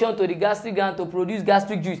instruction to the gastric gland to produce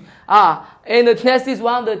gastric juice. In the testes, we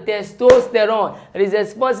have the testosterone. It is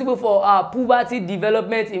responsible for puberty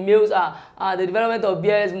development in males, the development of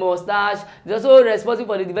beards, mustache. It is also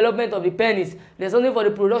responsible for the development of the penis. It is responsible for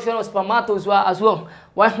the production of spermatozoa as well.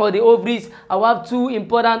 While for the ovaries, I have two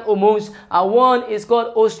important hormones. One is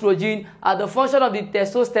called estrogen. The function of the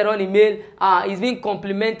testosterone in male is being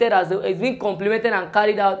complemented and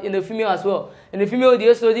carried out in the female as well. In the female, the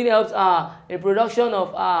estrogen helps in production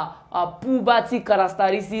of puberty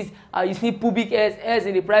characteristics. You see pubic hairs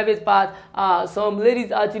in the private part. Some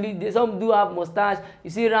ladies actually, some do have mustache. You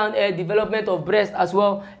see round hair, development of breast as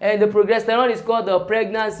well. And the progesterone is called the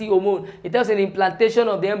pregnancy hormone. It helps in the implantation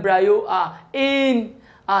of the embryo in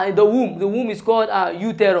the womb. The womb is called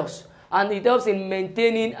uterus. And it helps in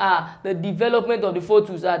maintaining the development of the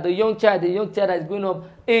fetus, the young child that is growing up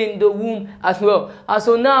in the womb as well.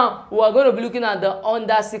 So now we are going to be looking at the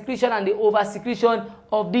under-secretion and the over-secretion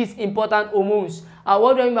of these important hormones.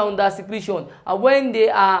 What do I mean by under-secretion? When they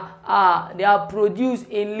are produced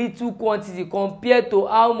in little quantity compared to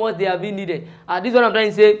how much they have been needed. This is what I'm trying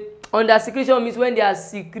to say. Under-secretion means when they are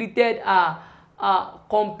secreted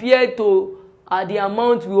compared to the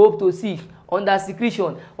amount we hope to see.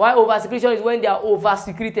 Under-secretion. While over-secretion is when they are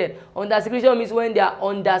over-secreted. Under-secretion means when they are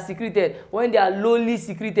under-secreted, when they are lowly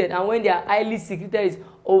secreted, and when they are highly secreted is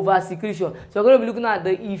over-secretion. So we're going to be looking at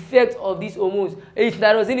the effect of these hormones. If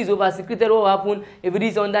tyrosine is over-secreted, what will happen? If it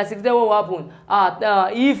is under-secreted, what will happen?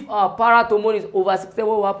 If parat hormone is over-secreted,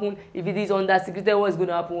 what will happen? If it is under-secreted, what is going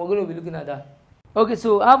to happen? We're going to be looking at that. Okay,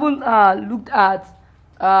 so I haven't looked at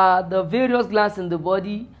the various glands in the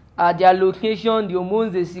body, their location, the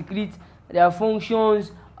hormones they secrete, their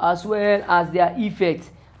functions, as well as their effects.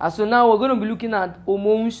 So now we're going to be looking at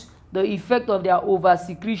hormones, the effect of their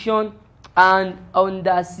over-secretion and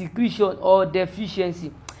under-secretion or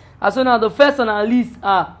deficiency. So now the first on our list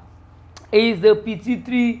is the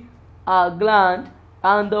pituitary gland,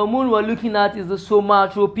 and the hormone we're looking at is the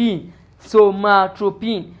somatropin.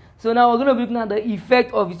 Somatropin. So now we're going to be looking at the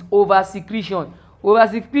effect of its over-secretion.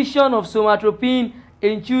 Over-secretion of somatropin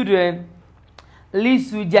in children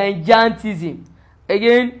leads to gigantism.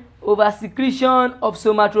 Again, over-secretion of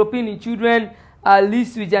somatropin in children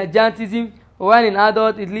leads to gigantism, while in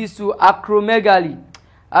adults it leads to acromegaly.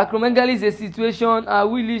 Acromegaly is a situation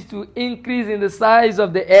which leads to increase in the size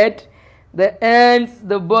of the head, the hands,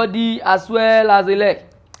 the body, as well as the leg.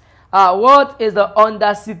 What is the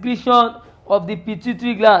under-secretion of the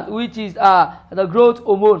pituitary gland, which is the growth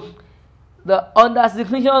hormone? The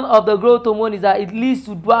under-secretion of the growth hormone is that it leads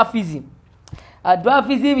to dwarfism.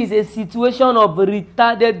 Dwarfism is a situation of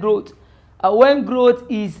retarded growth. When growth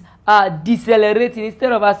is decelerating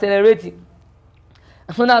instead of accelerating.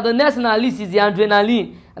 So now the next on our list is the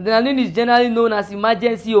adrenaline. Adrenaline is generally known as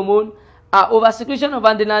emergency hormone. Oversecretion of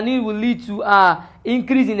adrenaline will lead to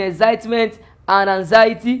increase in excitement and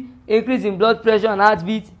anxiety, increase in blood pressure and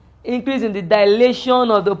heartbeat, increase in the dilation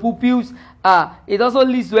of the pupils. It also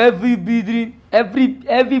leads to heavy breathing.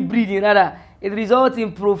 It results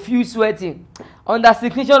in profuse sweating.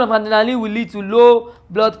 Under-secretion of adrenaline will lead to low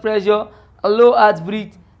blood pressure, a low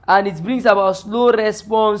heartbeat, and it brings about slow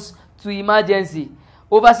response to emergency.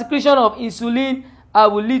 Over-secretion of insulin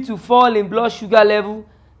will lead to fall in blood sugar level.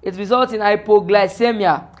 It results in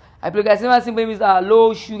hypoglycemia. Hypoglycemia simply means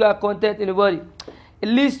low sugar content in the body. It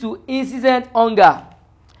leads to incessant hunger.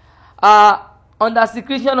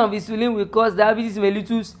 Under-secretion of insulin will cause diabetes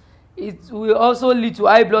mellitus. It will also lead to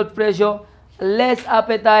high blood pressure, less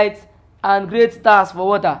appetite, and great thirst for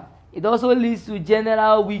water. It also leads to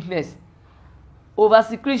general weakness.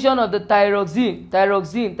 Over-secretion of the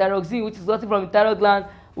thyroxine, which is resulting from the thyroid gland,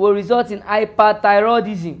 will result in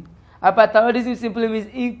hyperthyroidism. Hyperthyroidism simply means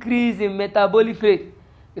increase in metabolic rate.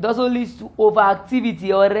 It also leads to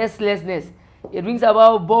overactivity or restlessness. It brings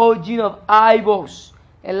about bulging of eyeballs.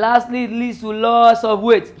 And lastly, it leads to loss of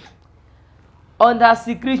weight.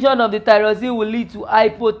 Under-secretion of the thyroxine will lead to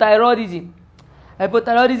hypothyroidism.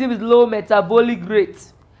 Hypothyroidism is low metabolic rate.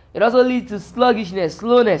 It also leads to sluggishness,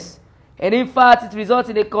 slowness. And in fact, it results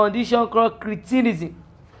in a condition called cretinism.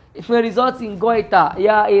 It may result in goiter,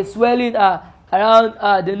 a swelling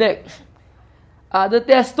around the neck. The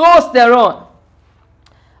testosterone,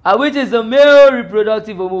 which is the male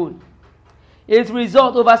reproductive hormone.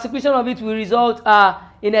 Oversecretion of it will result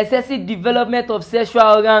in excessive development of sexual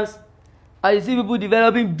organs. You see people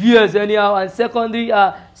developing beards anyhow and secondary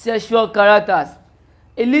sexual characters.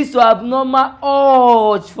 It leads to abnormal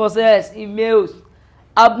urge for sex in males.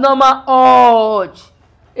 Abnormal urge.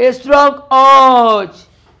 A strong urge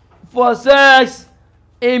for sex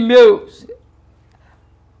in males.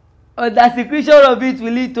 Undersecretion of it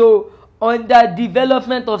will lead to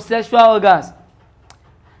underdevelopment of sexual organs.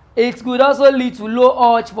 It could also lead to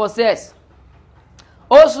low urge for sex.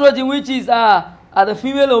 Estrogen, which is the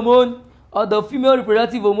female hormone or the female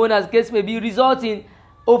reproductive hormone, as the case may be,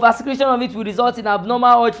 oversecretion of it will result in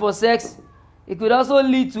abnormal urge for sex. It could also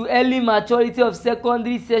lead to early maturity of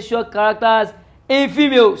secondary sexual characters in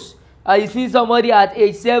females. You see somebody at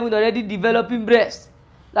age 7 already developing breast.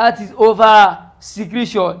 That is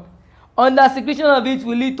oversecretion. Undersecretion of it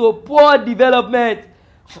will lead to poor development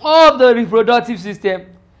of the reproductive system.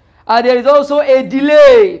 And there is also a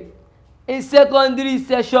delay in secondary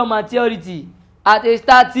sexual maturity. At age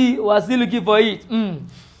 30, we are still looking for it.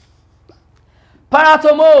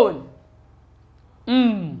 Parathormone.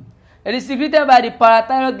 It is secreted by the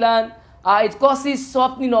parathyroid gland. It causes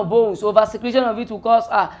softening of bones. Oversecretion of it will cause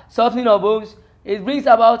softening of bones. It brings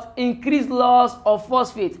about increased loss of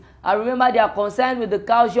phosphate. Remember, they are concerned with the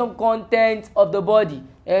calcium content of the body.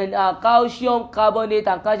 And calcium carbonate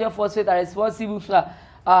and calcium phosphate are responsible for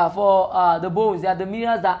the bones. They are the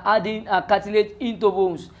minerals that add in cartilage into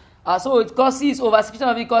bones. So it causes,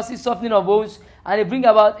 oversecretion of it causes softening of bones, and it brings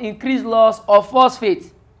about increased loss of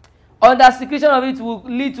phosphate. Undersecretion of it will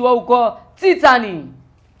lead to what we call tetany.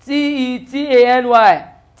 T-E-T-A-N-Y.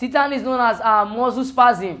 Tetany is known as muscle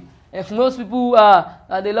spasm. If most people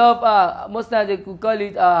they love, most times they could call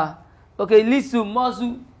it it leads to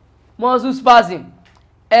muscle spasm,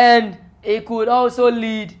 and it could also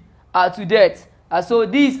lead to death. So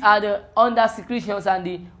these are the undersecretions and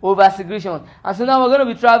the oversecretions. And so now we're going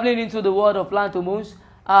to be traveling into the world of plant hormones,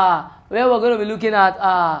 where we're going to be looking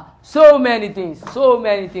at so many things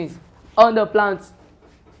on the plant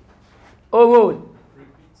hormone.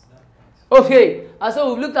 Okay, and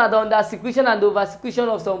so we've looked at the undersecretion and the oversecretion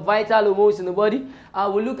of some vital hormones in the body.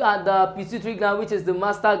 We look at the pituitary gland, which is the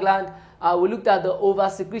master gland. We looked at the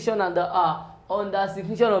oversecretion and the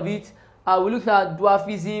undersecretion of it. We look at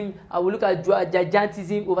dwarfism. We look at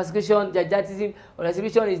gigantism, oversecretion, gigantism.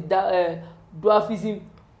 Oversecretion is dwarfism.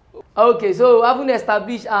 Okay, so having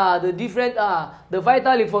established the different, the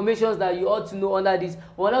vital informations that you ought to know under this,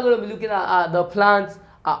 we're now going to be looking at the plant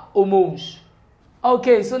hormones.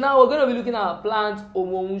 Okay, so now we're going to be looking at plant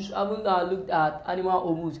hormones. Having looked at animal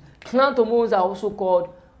hormones. Plant hormones are also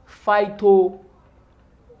called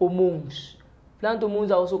phytohormones. Plant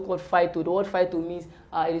hormones are also called phyto. The word phyto means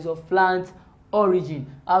it is of plant origin.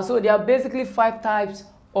 So there are basically 5 types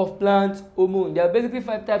of plant hormone. There are basically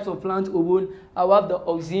 5 types of plant hormone. We have the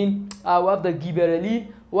auxin, we have the gibberellin,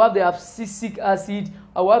 we have the abscisic acid,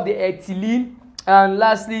 we have the ethylene, and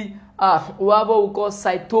lastly, we have what we call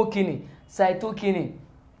cytokinin.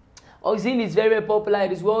 Auxin is very, very popular.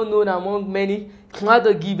 It is well known among many. We have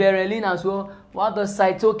the gibberellin as well. We have the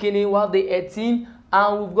cytokinin, we have the ethylene,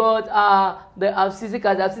 and we've got the abscisic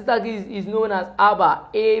acid. Abscisic acid is known as ABA.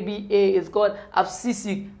 ABA is called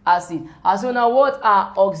abscisic acid. So now, what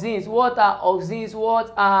are auxins? What are auxins?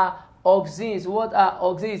 What are auxins? What are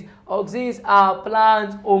auxins? Auxins are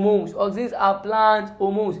plant hormones. Auxins are plant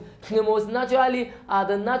hormones. The most naturally,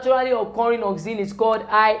 the naturally occurring auxin is called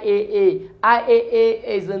IAA. IAA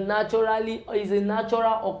is a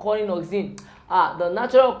natural occurring auxin. The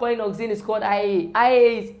natural occurring auxin is called IAA.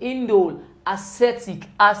 IAA is indole acetic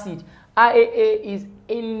acid. IAA is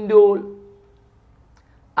indole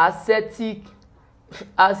acetic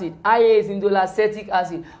acid. IAA is indole acetic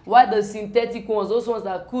acid. While the synthetic ones, those ones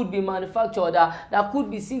that could be manufactured, that could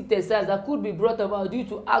be synthesized, that could be brought about due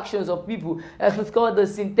to actions of people, it's called the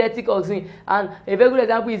synthetic auxin. And a very good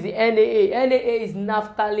example is the NAA. NAA is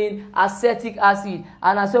naphthalene acetic acid.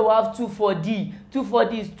 And as well, we have 2,4-D.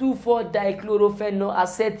 2,4-D is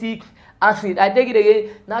 2,4-dichlorophenoacetic acid. I take it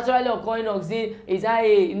again. Naturally occurring auxin is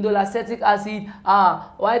IAA, indole acetic acid,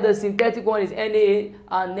 while the synthetic one is NAA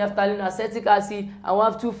and naphthalene acetic acid, and we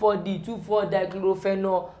have 2,4-D,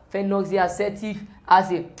 2,4-dichlorophenoacetic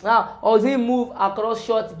acid. Now, auxins move across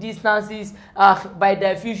short distances by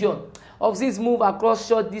diffusion. Auxins move across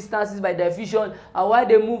short distances by diffusion, while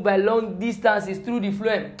they move by long distances through the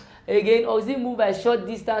phloem. Again, oxygen move by short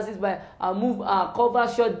distances by cover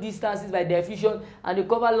short distances by diffusion, and they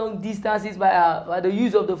cover long distances by the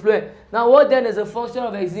use of the fluid. Now, what then is a function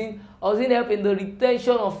of oxygen? Oxygen help in the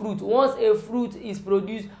retention of fruit. Once a fruit is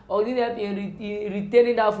produced, oxygen help in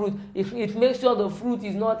retaining that fruit. It makes sure the fruit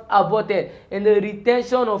is not aborted. In the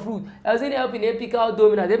retention of fruit, oxygen help in apical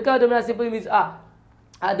dominance. Apical dominance simply means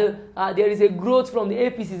there is a growth from the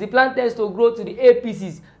apices. The plant tends to grow to the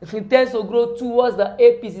apices. It tends to grow towards the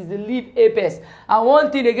apices, the leaf apex. And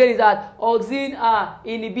one thing again is that oxygen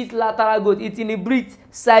inhibits lateral growth. It inhibits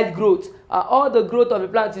side growth. All the growth of a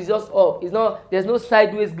plant is just up. There's no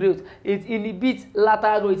sideways growth. It inhibits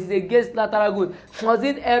lateral growth. It is against lateral growth.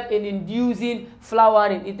 Oxygen helps in inducing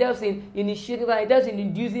flowering. It helps in initiating. It helps in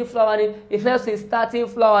inducing flowering. It helps in starting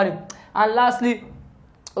flowering. And lastly,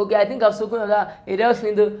 okay, I think I've spoken of that. It helps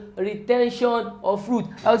in the retention of fruit.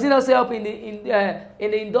 Oxygen also help in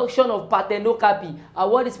the induction of parthenocapy.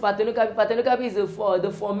 What is parthenocapy? Parthenocapy is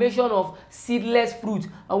the formation of seedless fruit.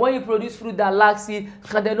 And when you produce fruit that lacks seed,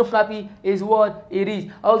 parthenocapy is what it is.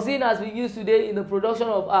 Oxygen has been used today in the production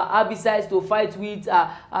of herbicides to fight weeds.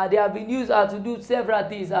 They have been used to do several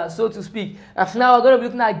things, so to speak. Now we're going to be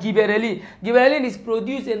looking at gibberellin. Gibberellin is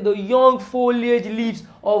produced in the young foliage leaves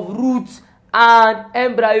of roots and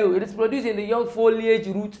embryo. It is produced in the young foliage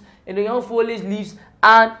roots, in the young foliage leaves,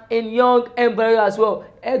 and in young embryo as well.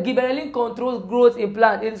 Gibberellin controls growth in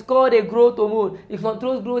plant. It is called a growth hormone. It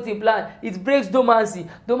controls growth in plant. It breaks dormancy.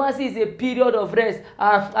 Dormancy is a period of rest.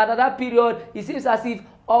 At that period, it seems as if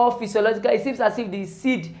all physiological, it seems as if the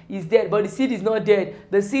seed is dead, but the seed is not dead.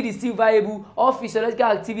 The seed is still viable. All physiological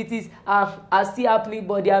activities are still happening,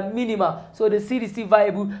 but they are minimal. So the seed is still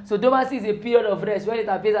viable. So dormancy is a period of rest when it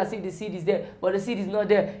appears as if the seed is dead, but the seed is not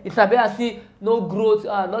there. It appears as if no growth,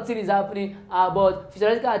 nothing is happening, but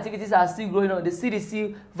physiological activities are still going on. The seed is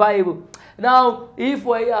still viable. Now,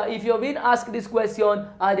 if you're being asked this question,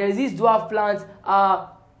 there is this dwarf plant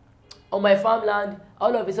on my farmland.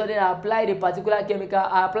 All of a sudden, I applied a particular chemical,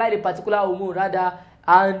 I applied a particular hormone rather,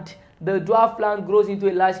 and the dwarf plant grows into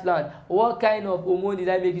a large plant. What kind of hormone did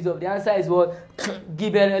I make use of? The answer is what?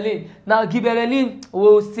 Gibberellin. Now, gibberellin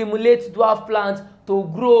will stimulate dwarf plants to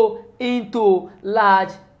grow into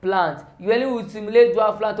large plants. Gibberellin will stimulate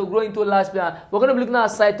dwarf plant to grow into large plant. We're going to be looking at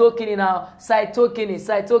cytokinin now. Cytokinin.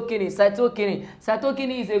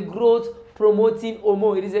 Cytokinin is a growth promoting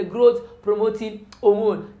hormone. It is a growth promoting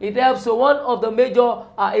hormone. It helps. So one of the major,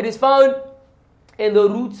 it is found in the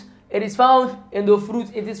roots, it is found in the fruit,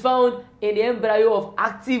 it is found in the embryo of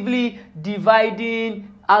actively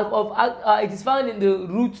dividing, it is found in the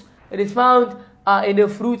roots, it is found in the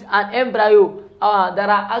fruit and embryo that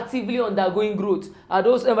are actively undergoing growth.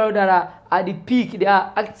 Those embryos that are at the peak, they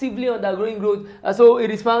are actively undergoing growth. So it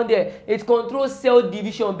is found there. It controls cell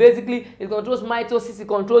division. Basically, it controls mitosis, it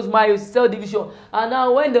controls meiosis, cell division. And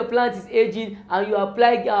now when the plant is aging and you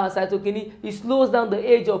apply cytokinin, it slows down the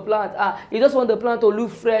age of plant. You just want the plant to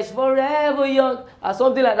look fresh, forever young,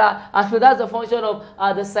 something like that. And so that's the function of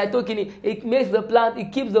the cytokinin. It makes the plant,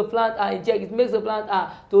 it keeps the plant in check. It makes the plant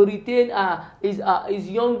to retain his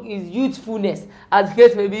youthfulness, as the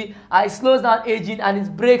case may be. It slows down aging and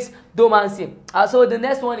it breaks dormancy. So the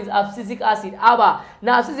next one is abscisic acid, ABA.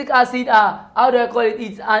 Now abscisic acid, how do I call it?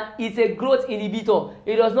 It's a growth inhibitor.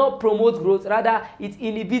 It does not promote growth, rather it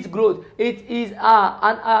inhibits growth. It is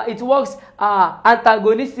it works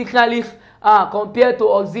antagonistically compared to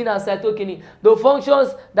oxygen and cytokinin. The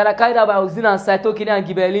functions that are carried out by oxygen and cytokinin and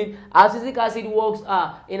gibberellin, abscisic acid works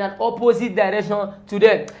in an opposite direction to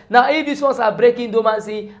them. Now if these ones are breaking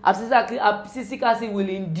dormancy, abscisic acid will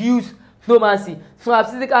induce dormancy. So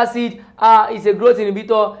abscisic acid is a growth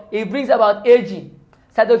inhibitor. It brings about aging.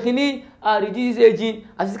 Cytokinin reduces aging.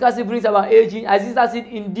 Abscisic acid brings about aging. Abscisic acid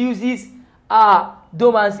induces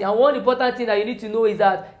dormancy. And one important thing that you need to know is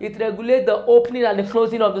that it regulates the opening and the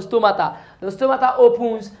closing of the stomata. The stomata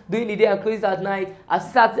opens during the day and closes at night.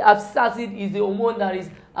 Abscisic acid is the hormone that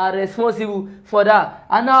is responsible for that.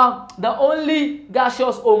 And now the only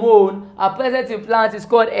gaseous hormone present in plants is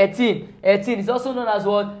called ethene. Ethene is also known as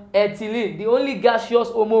what? Ethylene. The only gaseous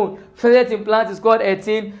hormone present in plants is called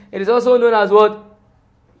ethene. It is also known as what?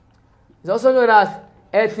 It's also known as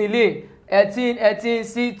ethylene. Ethene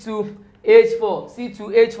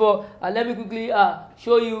C2H4. And let me quickly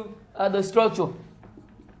show you the structure.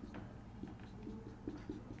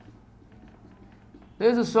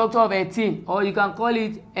 This is the structure of ethene, or you can call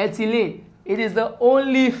it ethylene. It is the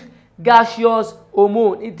only gaseous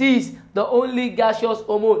hormone. It is the only gaseous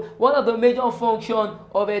hormone. One of the major functions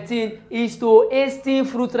of 18 is to hasten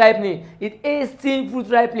fruit ripening. It hastens fruit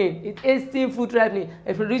ripening. It hastens fruit ripening.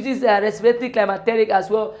 It produces respiratory climacteric as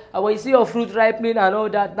well. And when you see your fruit ripening and all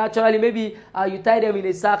that, naturally maybe you tie them in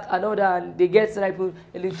a sack and all that, and they get ripened.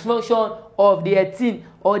 It is function of the 18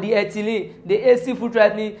 or the ethylene. They hasten fruit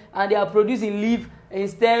ripening, and they are produced in leaf, in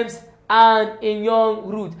stems, and in young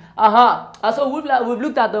root. And so we've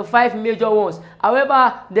looked at the 5 major ones.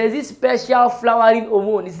 However, there's this special flowering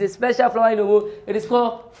hormone. It's a special flowering hormone. It is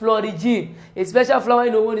called florigine. A special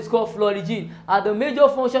flowering hormone is called florigine. And the major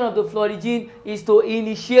function of the florigine is to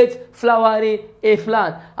initiate flowering a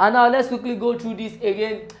plant. And now let's quickly go through this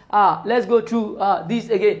again. Let's go through this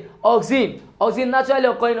again. Auxin. Auxin, naturally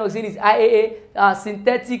occurring auxin is IAA.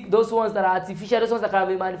 Synthetic, those ones that are artificial, those ones that can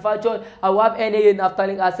be manufactured. And we have NAA,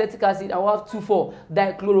 naphthalic acetic acid, and we have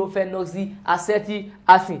 2,4-dichlorophenolic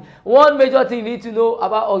acid. One major thing you need to know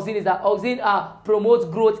about auxin is that auxin promotes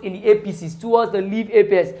growth in the apices towards the leaf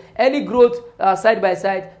apex. Any growth side by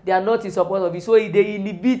side, they are not in support of it, so they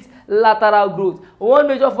inhibit lateral growth. One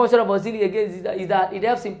major function of auxin again is that it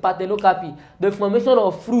helps in parthenocapy, the formation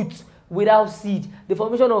of fruits without seed. The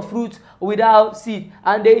formation of fruits without seed.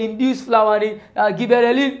 And they induce flowering.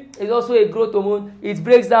 Gibberellin is also a growth hormone. It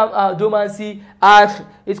breaks down dormancy and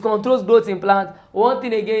it controls growth in plant. One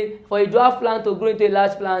thing again, for a dwarf plant to grow into a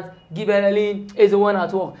large plant, gibberellin is the one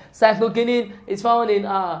at work. Cyclokinin is found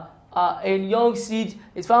in young seed,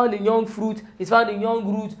 it's found in young fruit, it's found in young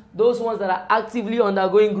root, those ones that are actively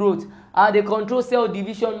undergoing growth. They control cell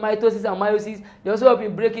division, mitosis and meiosis. They also help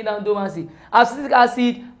in breaking down dormancy. Acetic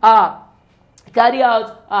acid carry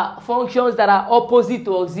out functions that are opposite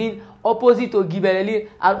to auxin, opposite to gibberellin,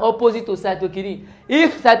 and opposite to cytokinin.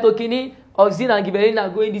 If cytokinin, auxin, and gibberellin are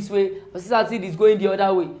going this way, acetic acid is going the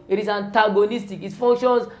other way. It is antagonistic. Its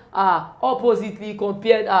functions are oppositely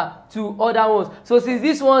compared to other ones. So since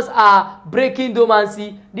these ones are breaking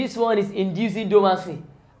dormancy, this one is inducing dormancy.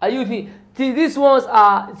 Are you with me? Since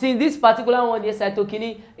this particular one here,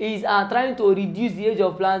 cytokinin, is trying to reduce the age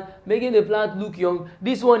of plant, making the plant look young.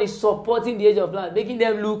 This one is supporting the age of plant, making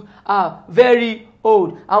them look very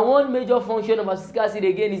old. And one major function of acetic acid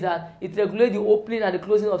again is that it regulates the opening and the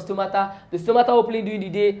closing of stomata. The stomata opening during the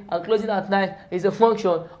day and closing at night is a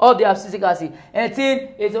function of the acetic acid.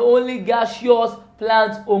 18 is the only gaseous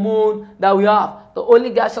plant hormone that we have. The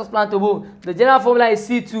only gaseous plant hormone. The general formula is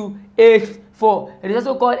C2H4. It is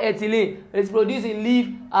also called ethylene. It is produced in leaf,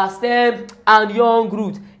 stem, and young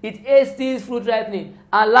root. It hastens fruit ripening.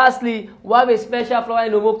 And lastly, we have a special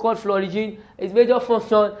flowering hormone called florigine. Its major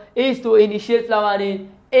function is to initiate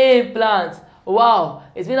flowering in plants. Wow,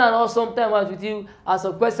 it's been an awesome time out with you.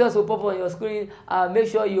 Some questions will pop up on your screen. Make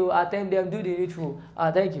sure you attend them, do the needful.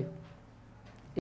 Thank you.